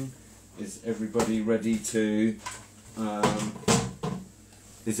be doing? Is everybody ready to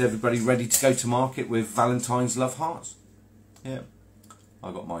go to market with Valentine's love hearts? Yeah,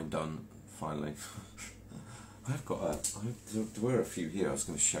 I got mine done finally. There were a few here I was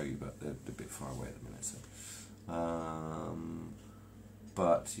going to show you, but they're a bit far away at the minute. So,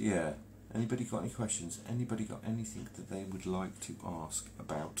 but yeah, anybody got any questions? Anybody got anything that they would like to ask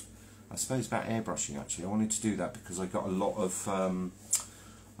about? I suppose about airbrushing. Actually, I wanted to do that because I got a lot of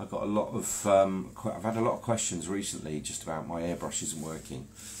I've had a lot of questions recently just about my airbrush isn't working,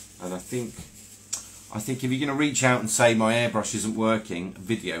 and I think if you're going to reach out and say my airbrush isn't working,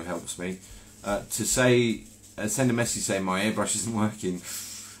 video helps me. To say, send a message saying my airbrush isn't working,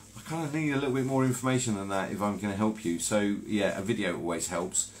 I kind of need a little bit more information than that if I'm going to help you. So yeah, a video always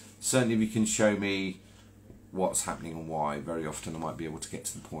helps. Certainly if you can show me what's happening and why. Very often I might be able to get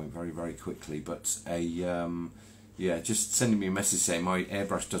to the point very, very quickly, but yeah, just sending me a message saying my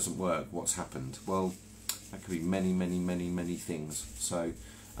airbrush doesn't work, what's happened? Well, that could be many, many, many, many things. So,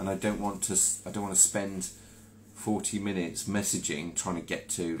 and I don't want to spend 40 minutes messaging trying to get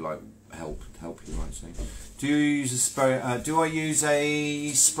to like help you, right? So, do you use a spray? Do I use a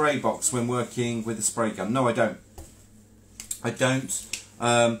spray box when working with a spray gun? No, I don't. I don't.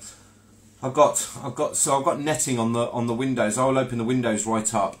 I've got netting on the windows. I'll open the windows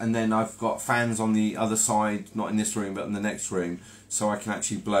right up, and then I've got fans on the other side, not in this room but in the next room, so I can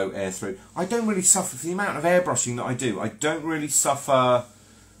actually blow air through. I don't really suffer for the amount of airbrushing that I do. I don't really suffer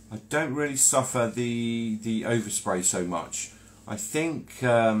the overspray so much. I think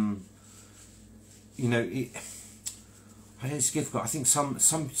you know, it's difficult. I think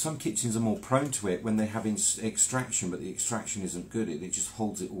some kitchens are more prone to it when they have extraction, but the extraction isn't good. It just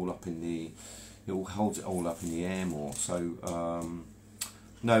holds it all up in the air more. So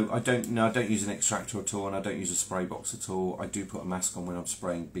no, I don't use an extractor at all, and I don't use a spray box at all. I do put a mask on when I'm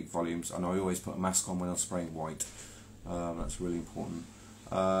spraying big volumes, and I always put a mask on when I'm spraying white. That's really important.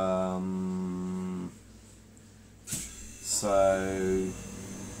 So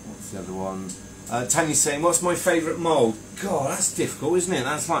what's the other one? Tanya's saying, what's my favourite mould? God, that's difficult, isn't it?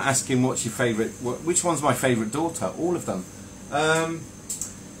 That's like asking what's your favourite, which one's my favourite daughter? All of them.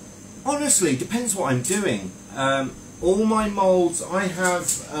 Honestly, depends what I'm doing. All my moulds, I have,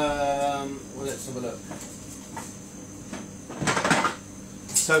 well, let's have a look.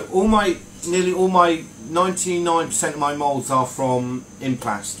 So nearly all my, 99% of my moulds are from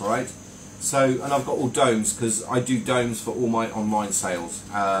Implast, right? So, and I've got all domes, because I do domes for all my online sales.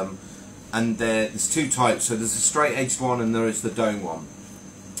 And there's two types, so there's a straight edged one and there is the dome one.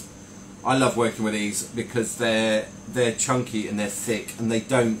 I love working with these because they're chunky and they're thick, and they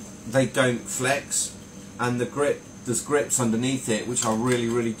don't flex, and there's grips underneath it which are really,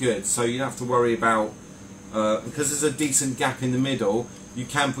 really good. So you don't have to worry about because there's a decent gap in the middle. You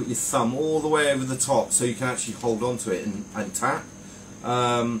can put your thumb all the way over the top, so you can actually hold on to it and tap.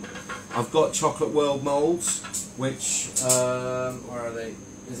 I've got Chocolate World moulds, which where are they?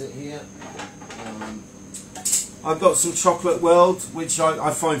 Is it here? I've got some Chocolate World, which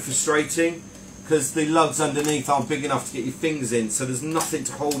I find frustrating because the lugs underneath aren't big enough to get your fingers in, so there's nothing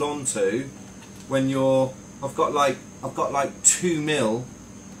to hold on to when you're. I've got like 2 mil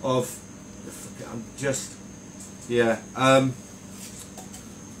of. I'm just yeah.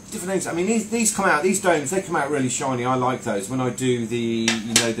 Different things. I mean, these come out. These domes, they come out really shiny. I like those when I do the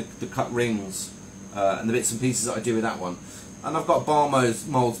the cut rings and the bits and pieces that I do with that one. And I've got bar moulds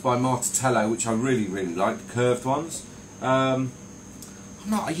by Martitello, which I really, really like, the curved ones. I don't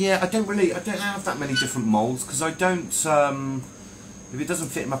have that many different moulds because I don't. If it doesn't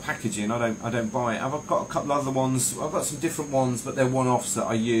fit in my packaging, I don't buy it. I've got a couple other ones. I've got some different ones, but they're one-offs that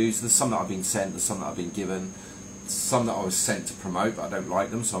I use. There's some that I've been sent. There's some that I've been given. Some that I was sent to promote, but I don't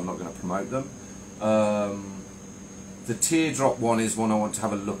like them, so I'm not going to promote them. The teardrop one is one I want to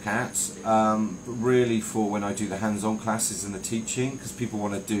have a look at, really for when I do the hands-on classes and the teaching, because people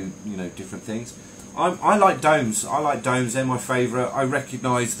want to do different things. I like domes. They're my favourite. I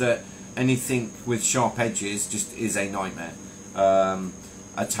recognise that anything with sharp edges just is a nightmare.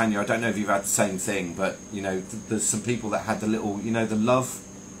 Tanya, I don't know if you've had the same thing, but there's some people that had the little, the love,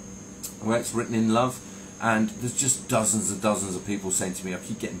 where it's written in love, and there's just dozens and dozens of people saying to me, I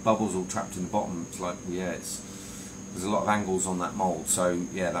keep getting bubbles all trapped in the bottom. It's like, yeah, there's a lot of angles on that mould, so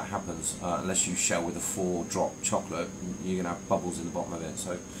yeah, that happens. Unless you shell with a 4-drop chocolate, you're gonna have bubbles in the bottom of it.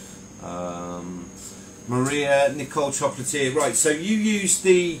 So, Maria Nicole Chocolatier, right? So you use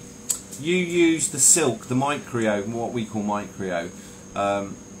the silk, the micro, what we call micro.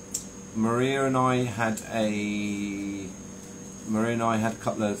 Maria and I had a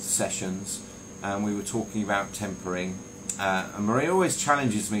couple of sessions, and we were talking about tempering. And Maria always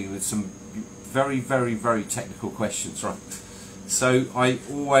challenges me with some very, very, very technical questions, right? So I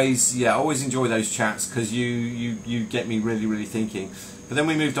always enjoy those chats because you get me really, really thinking. But then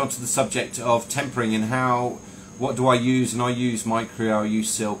we moved on to the subject of tempering and what do I use, and I use micro, I use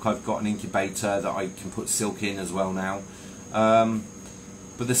silk. I've got an incubator that I can put silk in as well now.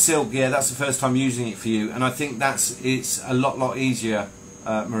 But the silk, yeah, that's the first time using it for you, and I think it's a lot easier,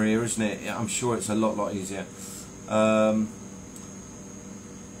 Maria, isn't it? I'm sure it's a lot easier.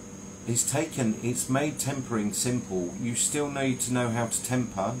 It's made tempering simple. You still need to know how to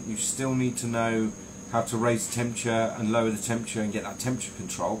temper. You still need to know how to raise the temperature and lower the temperature and get that temperature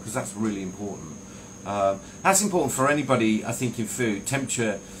control, because that's really important. That's important for anybody, I think, in food.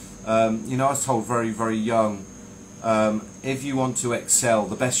 Temperature, I was told very, very young if you want to excel,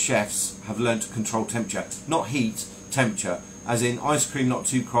 the best chefs have learned to control temperature, not heat, temperature, as in ice cream not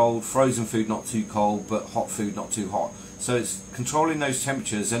too cold, frozen food not too cold, but hot food not too hot. So it's controlling those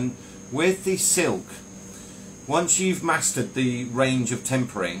temperatures. And with the silk, once you've mastered the range of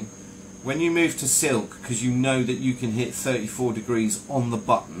tempering, when you move to silk, because you know that you can hit 34 degrees on the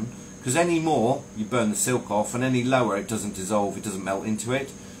button, because any more you burn the silk off, and any lower it doesn't dissolve, it doesn't melt into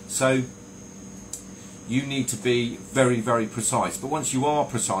it. So you need to be very, very precise. But once you are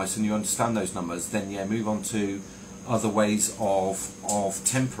precise and you understand those numbers, then yeah, move on to other ways of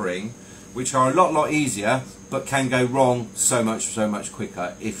tempering, which are a lot easier, but can go wrong so much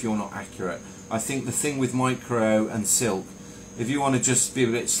quicker if you're not accurate. I think the thing with micro and silk, if you want to just be a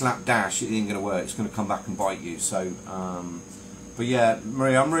bit slapdash, it ain't going to work. It's going to come back and bite you. So, but yeah,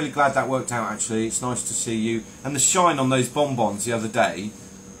 Maria, I'm really glad that worked out. Actually, it's nice to see you, and the shine on those bonbons the other day.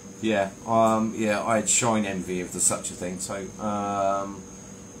 Yeah, yeah, I had shine envy if there's such a thing. So,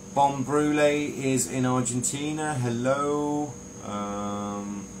 Bon Brûlé is in Argentina. Hello.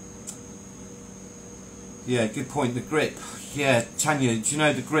 Yeah, good point. The grip. Yeah, Tanya, do you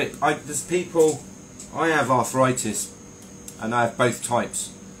know the grip? There's people. I have arthritis, and I have both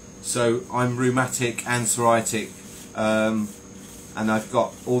types. So I'm rheumatic and psoriatic, and I've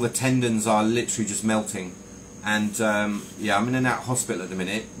got all the tendons are literally just melting. And yeah, I'm in and out of hospital at the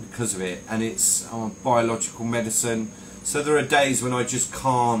minute because of it, and it's on biological medicine. So there are days when I just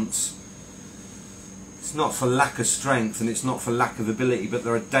can't. It's not for lack of strength and it's not for lack of ability, but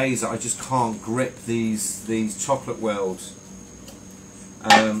there are days that I just can't grip these chocolate worlds.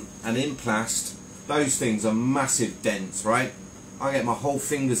 And in plast, those things are massive dents, right? I get my whole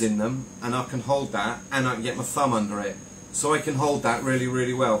fingers in them, and I can hold that, and I can get my thumb under it, so I can hold that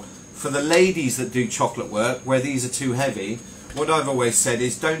really well. For the ladies that do chocolate work, where these are too heavy, what I've always said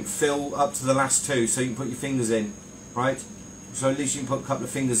is don't fill up to the last two, so you can put your fingers in, right? So at least you can put a couple of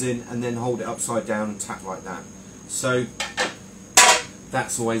fingers in and then hold it upside down and tap like that. So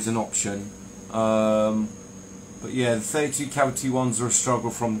that's always an option. But yeah, the 32 cavity ones are a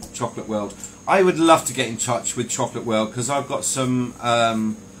struggle from Chocolate World. I would love to get in touch with Chocolate World because I've got some,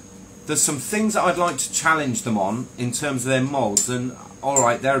 there's some things that I'd like to challenge them on in terms of their moulds. And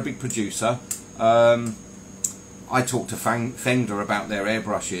alright, they're a big producer. I talked to Fender about their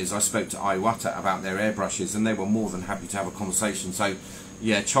airbrushes. I spoke to Iwata about their airbrushes, and they were more than happy to have a conversation. So,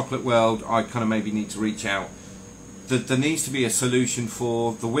 yeah, Chocolate World, I kind of maybe need to reach out. There needs to be a solution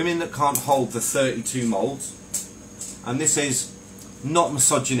for the women that can't hold the 32 moulds. And this is not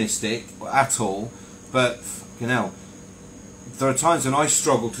misogynistic at all, but, you know, there are times when I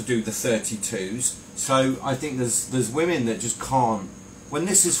struggle to do the 32s. So I think there's women that just can't. When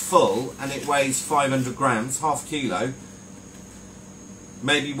this is full and it weighs 500 grams, half kilo,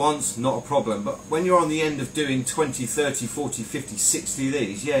 maybe once, not a problem. But when you're on the end of doing 20, 30, 40, 50, 60 of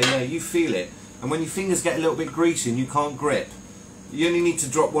these, yeah, you feel it. And when your fingers get a little bit greasy and you can't grip, you only need to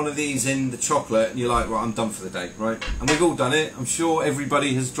drop one of these in the chocolate and you're like, right, I'm done for the day, right? And we've all done it. I'm sure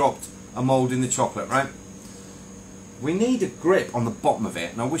everybody has dropped a mould in the chocolate, right? We need a grip on the bottom of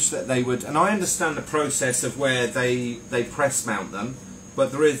it, and I wish that they would. And I understand the process of where they press mount them.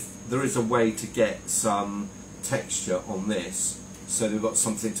 But there is a way to get some texture on this, so they've got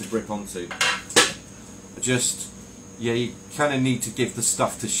something to grip onto. Just, yeah, you kind of need to give the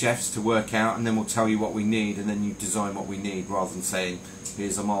stuff to chefs to work out, and then we'll tell you what we need, and then you design what we need, rather than saying,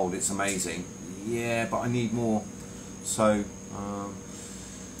 here's a mould, it's amazing. Yeah, but I need more. So,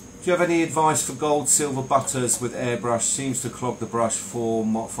 do you have any advice for gold, silver butters with airbrush? Seems to clog the brush far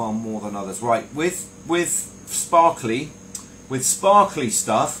more than others. Right, with sparkly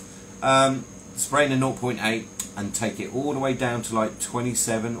stuff, spray in a 0.8 and take it all the way down to like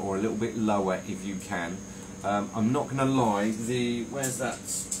 27 or a little bit lower if you can. I'm not going to lie, where's that?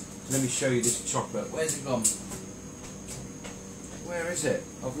 Let me show you this chocolate. Where's it gone? Where is it?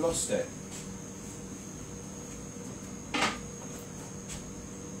 I've lost it.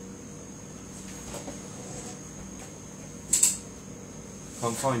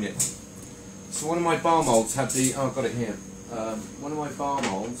 Can't find it. So one of my bar moulds had the, oh, I've got it here. One of my bar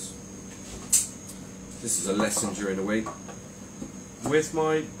moulds, this is a lesson during the week, with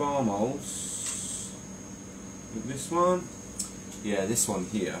my bar moulds, with this one, yeah, this one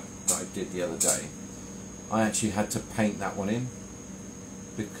here that I did the other day, I actually had to paint that one in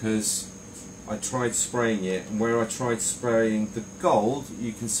because I tried spraying it, and where I tried spraying the gold,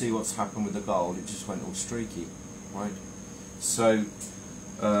 you can see what's happened with the gold, it just went all streaky, right? So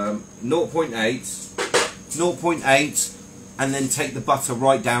 0.8 and then take the butter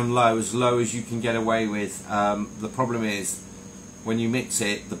right down low as you can get away with. The problem is when you mix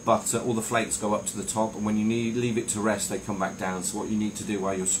it, the butter, all the flakes go up to the top, and when you leave it to rest, they come back down. So what you need to do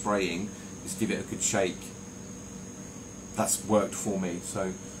while you're spraying is give it a good shake. That's worked for me.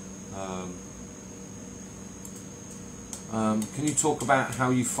 So can you talk about how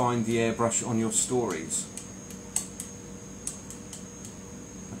you find the airbrush on your stories?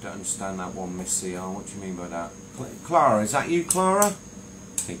 I don't understand that one, Miss CR. What do you mean by that? Clara, is that you, Clara?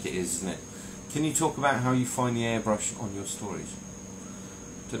 I think it is, isn't it? Can you talk about how you find the airbrush on your stories?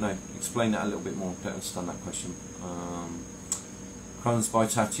 Don't know. Explain that a little bit more. Don't understand that question. Crumbs by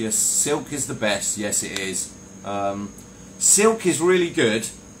Tatius. Silk is the best. Yes, it is. Silk is really good.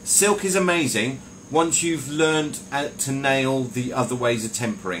 Silk is amazing once you've learned to nail the other ways of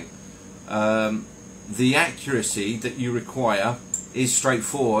tempering. The accuracy that you require is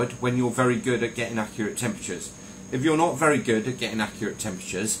straightforward when you're very good at getting accurate temperatures. If you're not very good at getting accurate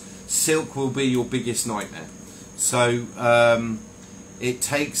temperatures, silk will be your biggest nightmare. So it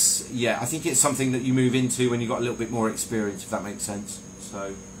takes, yeah, I think it's something that you move into when you've got a little bit more experience, if that makes sense.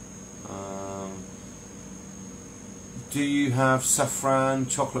 So do you have saffron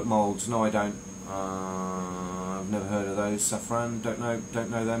chocolate moulds? No, I don't. I've never heard of those. Saffron, don't know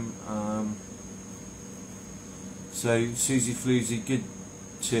them. So Susie Floozy, good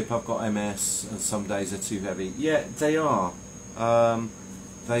tip. I've got MS and some days are too heavy. Yeah, they are.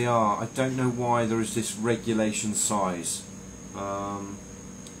 They are. I don't know why there is this regulation size. The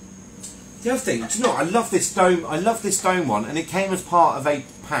other thing, do you know, I love this dome. I love this dome one, and it came as part of a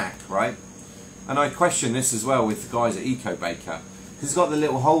pack, right? And I question this as well with the guys at Eco Baker, because it's got the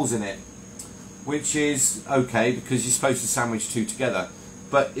little holes in it, which is okay because you're supposed to sandwich two together.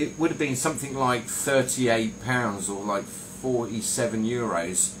 But it would have been something like £38 or like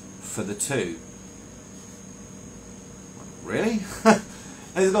 €47 for the two. Really?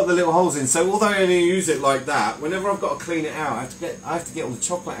 And it's got the little holes in. So although I only use it like that, whenever I've got to clean it out, I have to get all the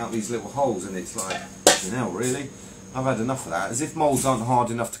chocolate out of these little holes, and it's like, you know, really? I've had enough of that. As if moulds aren't hard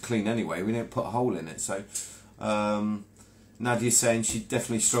enough to clean anyway. We don't put a hole in it. So Nadia's saying she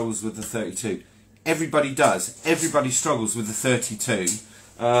definitely struggles with the 32. Everybody does. Everybody struggles with the 32.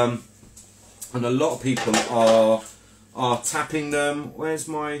 And a lot of people are tapping them. Where's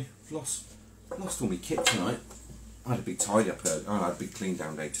my lost all my kit tonight? I had a big tidy up. I had a big clean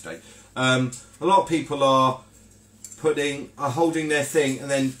down day today. A lot of people are holding their thing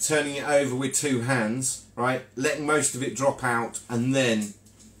and then turning it over with two hands, right? Letting most of it drop out and then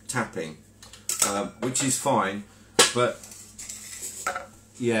tapping, which is fine. But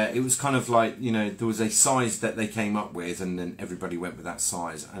yeah, it was kind of like, you know, there was a size that they came up with, and then everybody went with that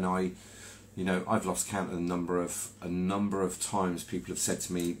size. And I've lost count of a number of times people have said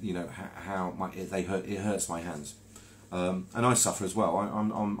to me, you know, how it hurts my hands, and I suffer as well.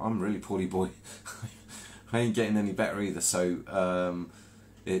 I'm really poorly boy. I ain't getting any better either. So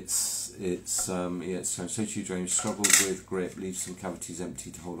it's so you James struggles with grip, leave some cavities empty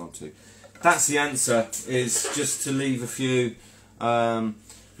to hold on to. That's the answer. Is just to leave a few.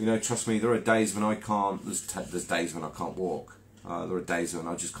 You know, trust me, there are days when I can't. There's days when I can't walk. There are days when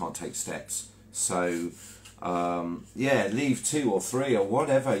I just can't take steps. So yeah, leave 2 or 3 or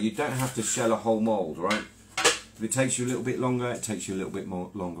whatever. You don't have to shell a whole mould, right? If it takes you a little bit longer, it takes you a little bit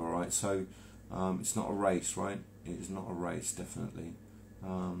more longer, right? So it's not a race, right? It is not a race, definitely.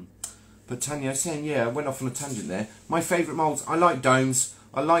 But Tanya saying, yeah, I went off on a tangent there. My favourite moulds, I like domes.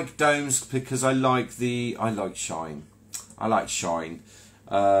 I like domes because I like shine. I like shine.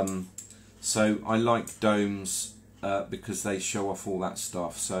 So I like domes because they show off all that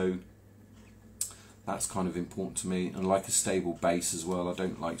stuff. So that's kind of important to me. And I like a stable base as well. I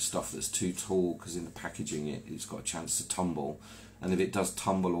don't like stuff that's too tall, because in the packaging it's got a chance to tumble. And if it does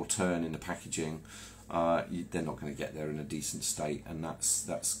tumble or turn in the packaging, they're not going to get there in a decent state. And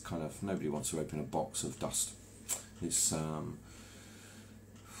that's kind of, nobody wants to open a box of dust. It's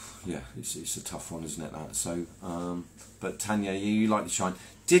yeah, it's a tough one, isn't it, that? So but Tanya, you like the shine.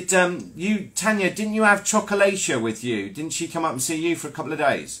 Tanya, didn't you have Chocolatia with you? Didn't she come up and see you for a couple of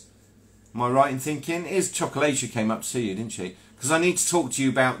days? Am I right in thinking? Chocolatia came up to see you, didn't she? Because I need to talk to you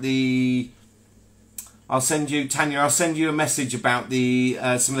about I'll send you a message about some of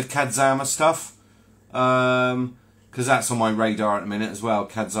the Kadzama stuff, because that's on my radar at the minute as well,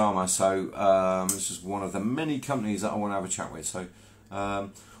 Kadzama. So it's just one of the many companies that I want to have a chat with. So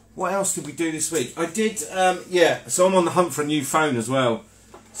what else did we do this week? I did, yeah, so I'm on the hunt for a new phone as well.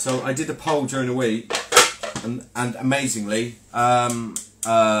 So I did a poll during the week, and amazizingly,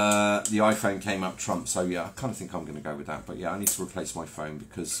 the iPhone came up trump. So yeah, I kind of think I'm going to go with that. But yeah, I need to replace my phone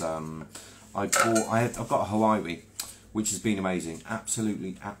because I've got a Huawei, which has been amazing,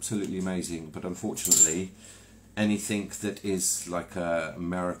 absolutely amazing. But unfortunately, anything that is like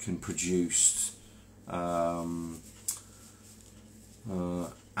American produced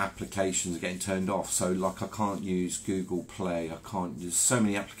applications are getting turned off. So like I can't use Google Play, I can't, there's so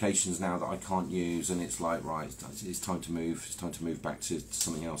many applications now that I can't use, and it's like, right, it's time to move, back to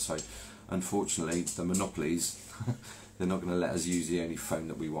something else. So unfortunately the monopolies they're not going to let us use the only phone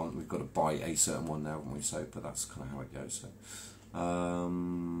that we want. We've got to buy a certain one now, haven't we? So, but that's kind of how it goes. So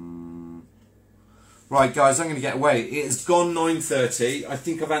right guys, I'm going to get away. It's gone 9:30. I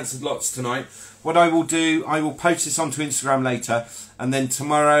think I've answered lots tonight. What I will do, I will post this onto Instagram later, and then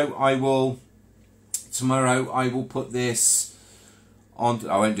tomorrow I will put this on.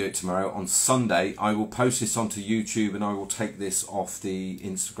 I won't do it tomorrow. On Sunday I will post this onto YouTube, and I will take this off the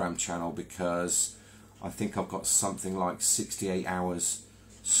Instagram channel because I think I've got something like 68 hours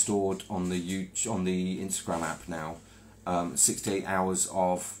stored on the Instagram app now. 68 hours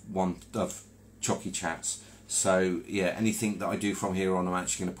of Chocy chats. So yeah, anything that I do from here on, I'm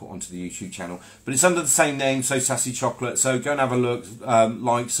actually going to put onto the YouTube channel. But it's under the same name, so Sassy Chocolate. So go and have a look,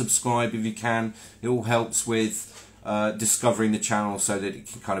 like, subscribe if you can. It all helps with discovering the channel so that it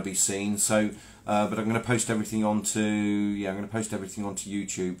can kind of be seen. So, but I'm going to post everything onto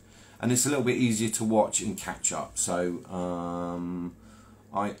YouTube, and it's a little bit easier to watch and catch up. So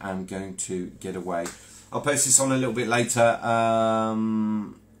I am going to get away. I'll post this on a little bit later.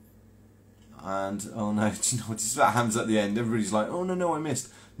 And oh no, do you know what? It's about hands at the end. Everybody's like, oh no, I missed.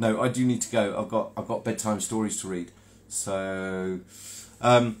 No, I do need to go. I've got bedtime stories to read. So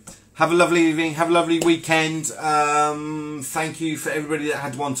have a lovely evening. Have a lovely weekend. Thank you for everybody that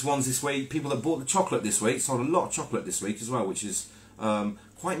had one-to-ones this week. People that bought the chocolate this week. Sold a lot of chocolate this week as well, which is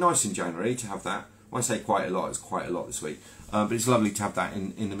quite nice in January to have that. When I say quite a lot, it's quite a lot this week. But it's lovely to have that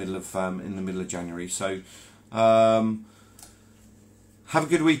in the middle of January. So. Have a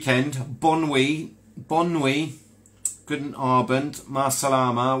good weekend. Bon nuit. Guten Abend. Ma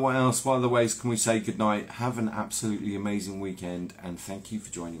salama. What else? What other ways can we say good night? Have an absolutely amazing weekend, and thank you for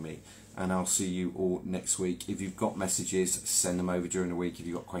joining me. And I'll see you all next week. If you've got messages, send them over during the week. If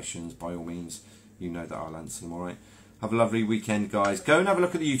you've got questions, by all means, you know that I'll answer them, alright? Have a lovely weekend, guys. Go and have a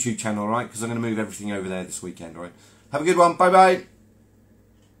look at the YouTube channel, alright? Because I'm going to move everything over there this weekend, alright? Have a good one. Bye-bye.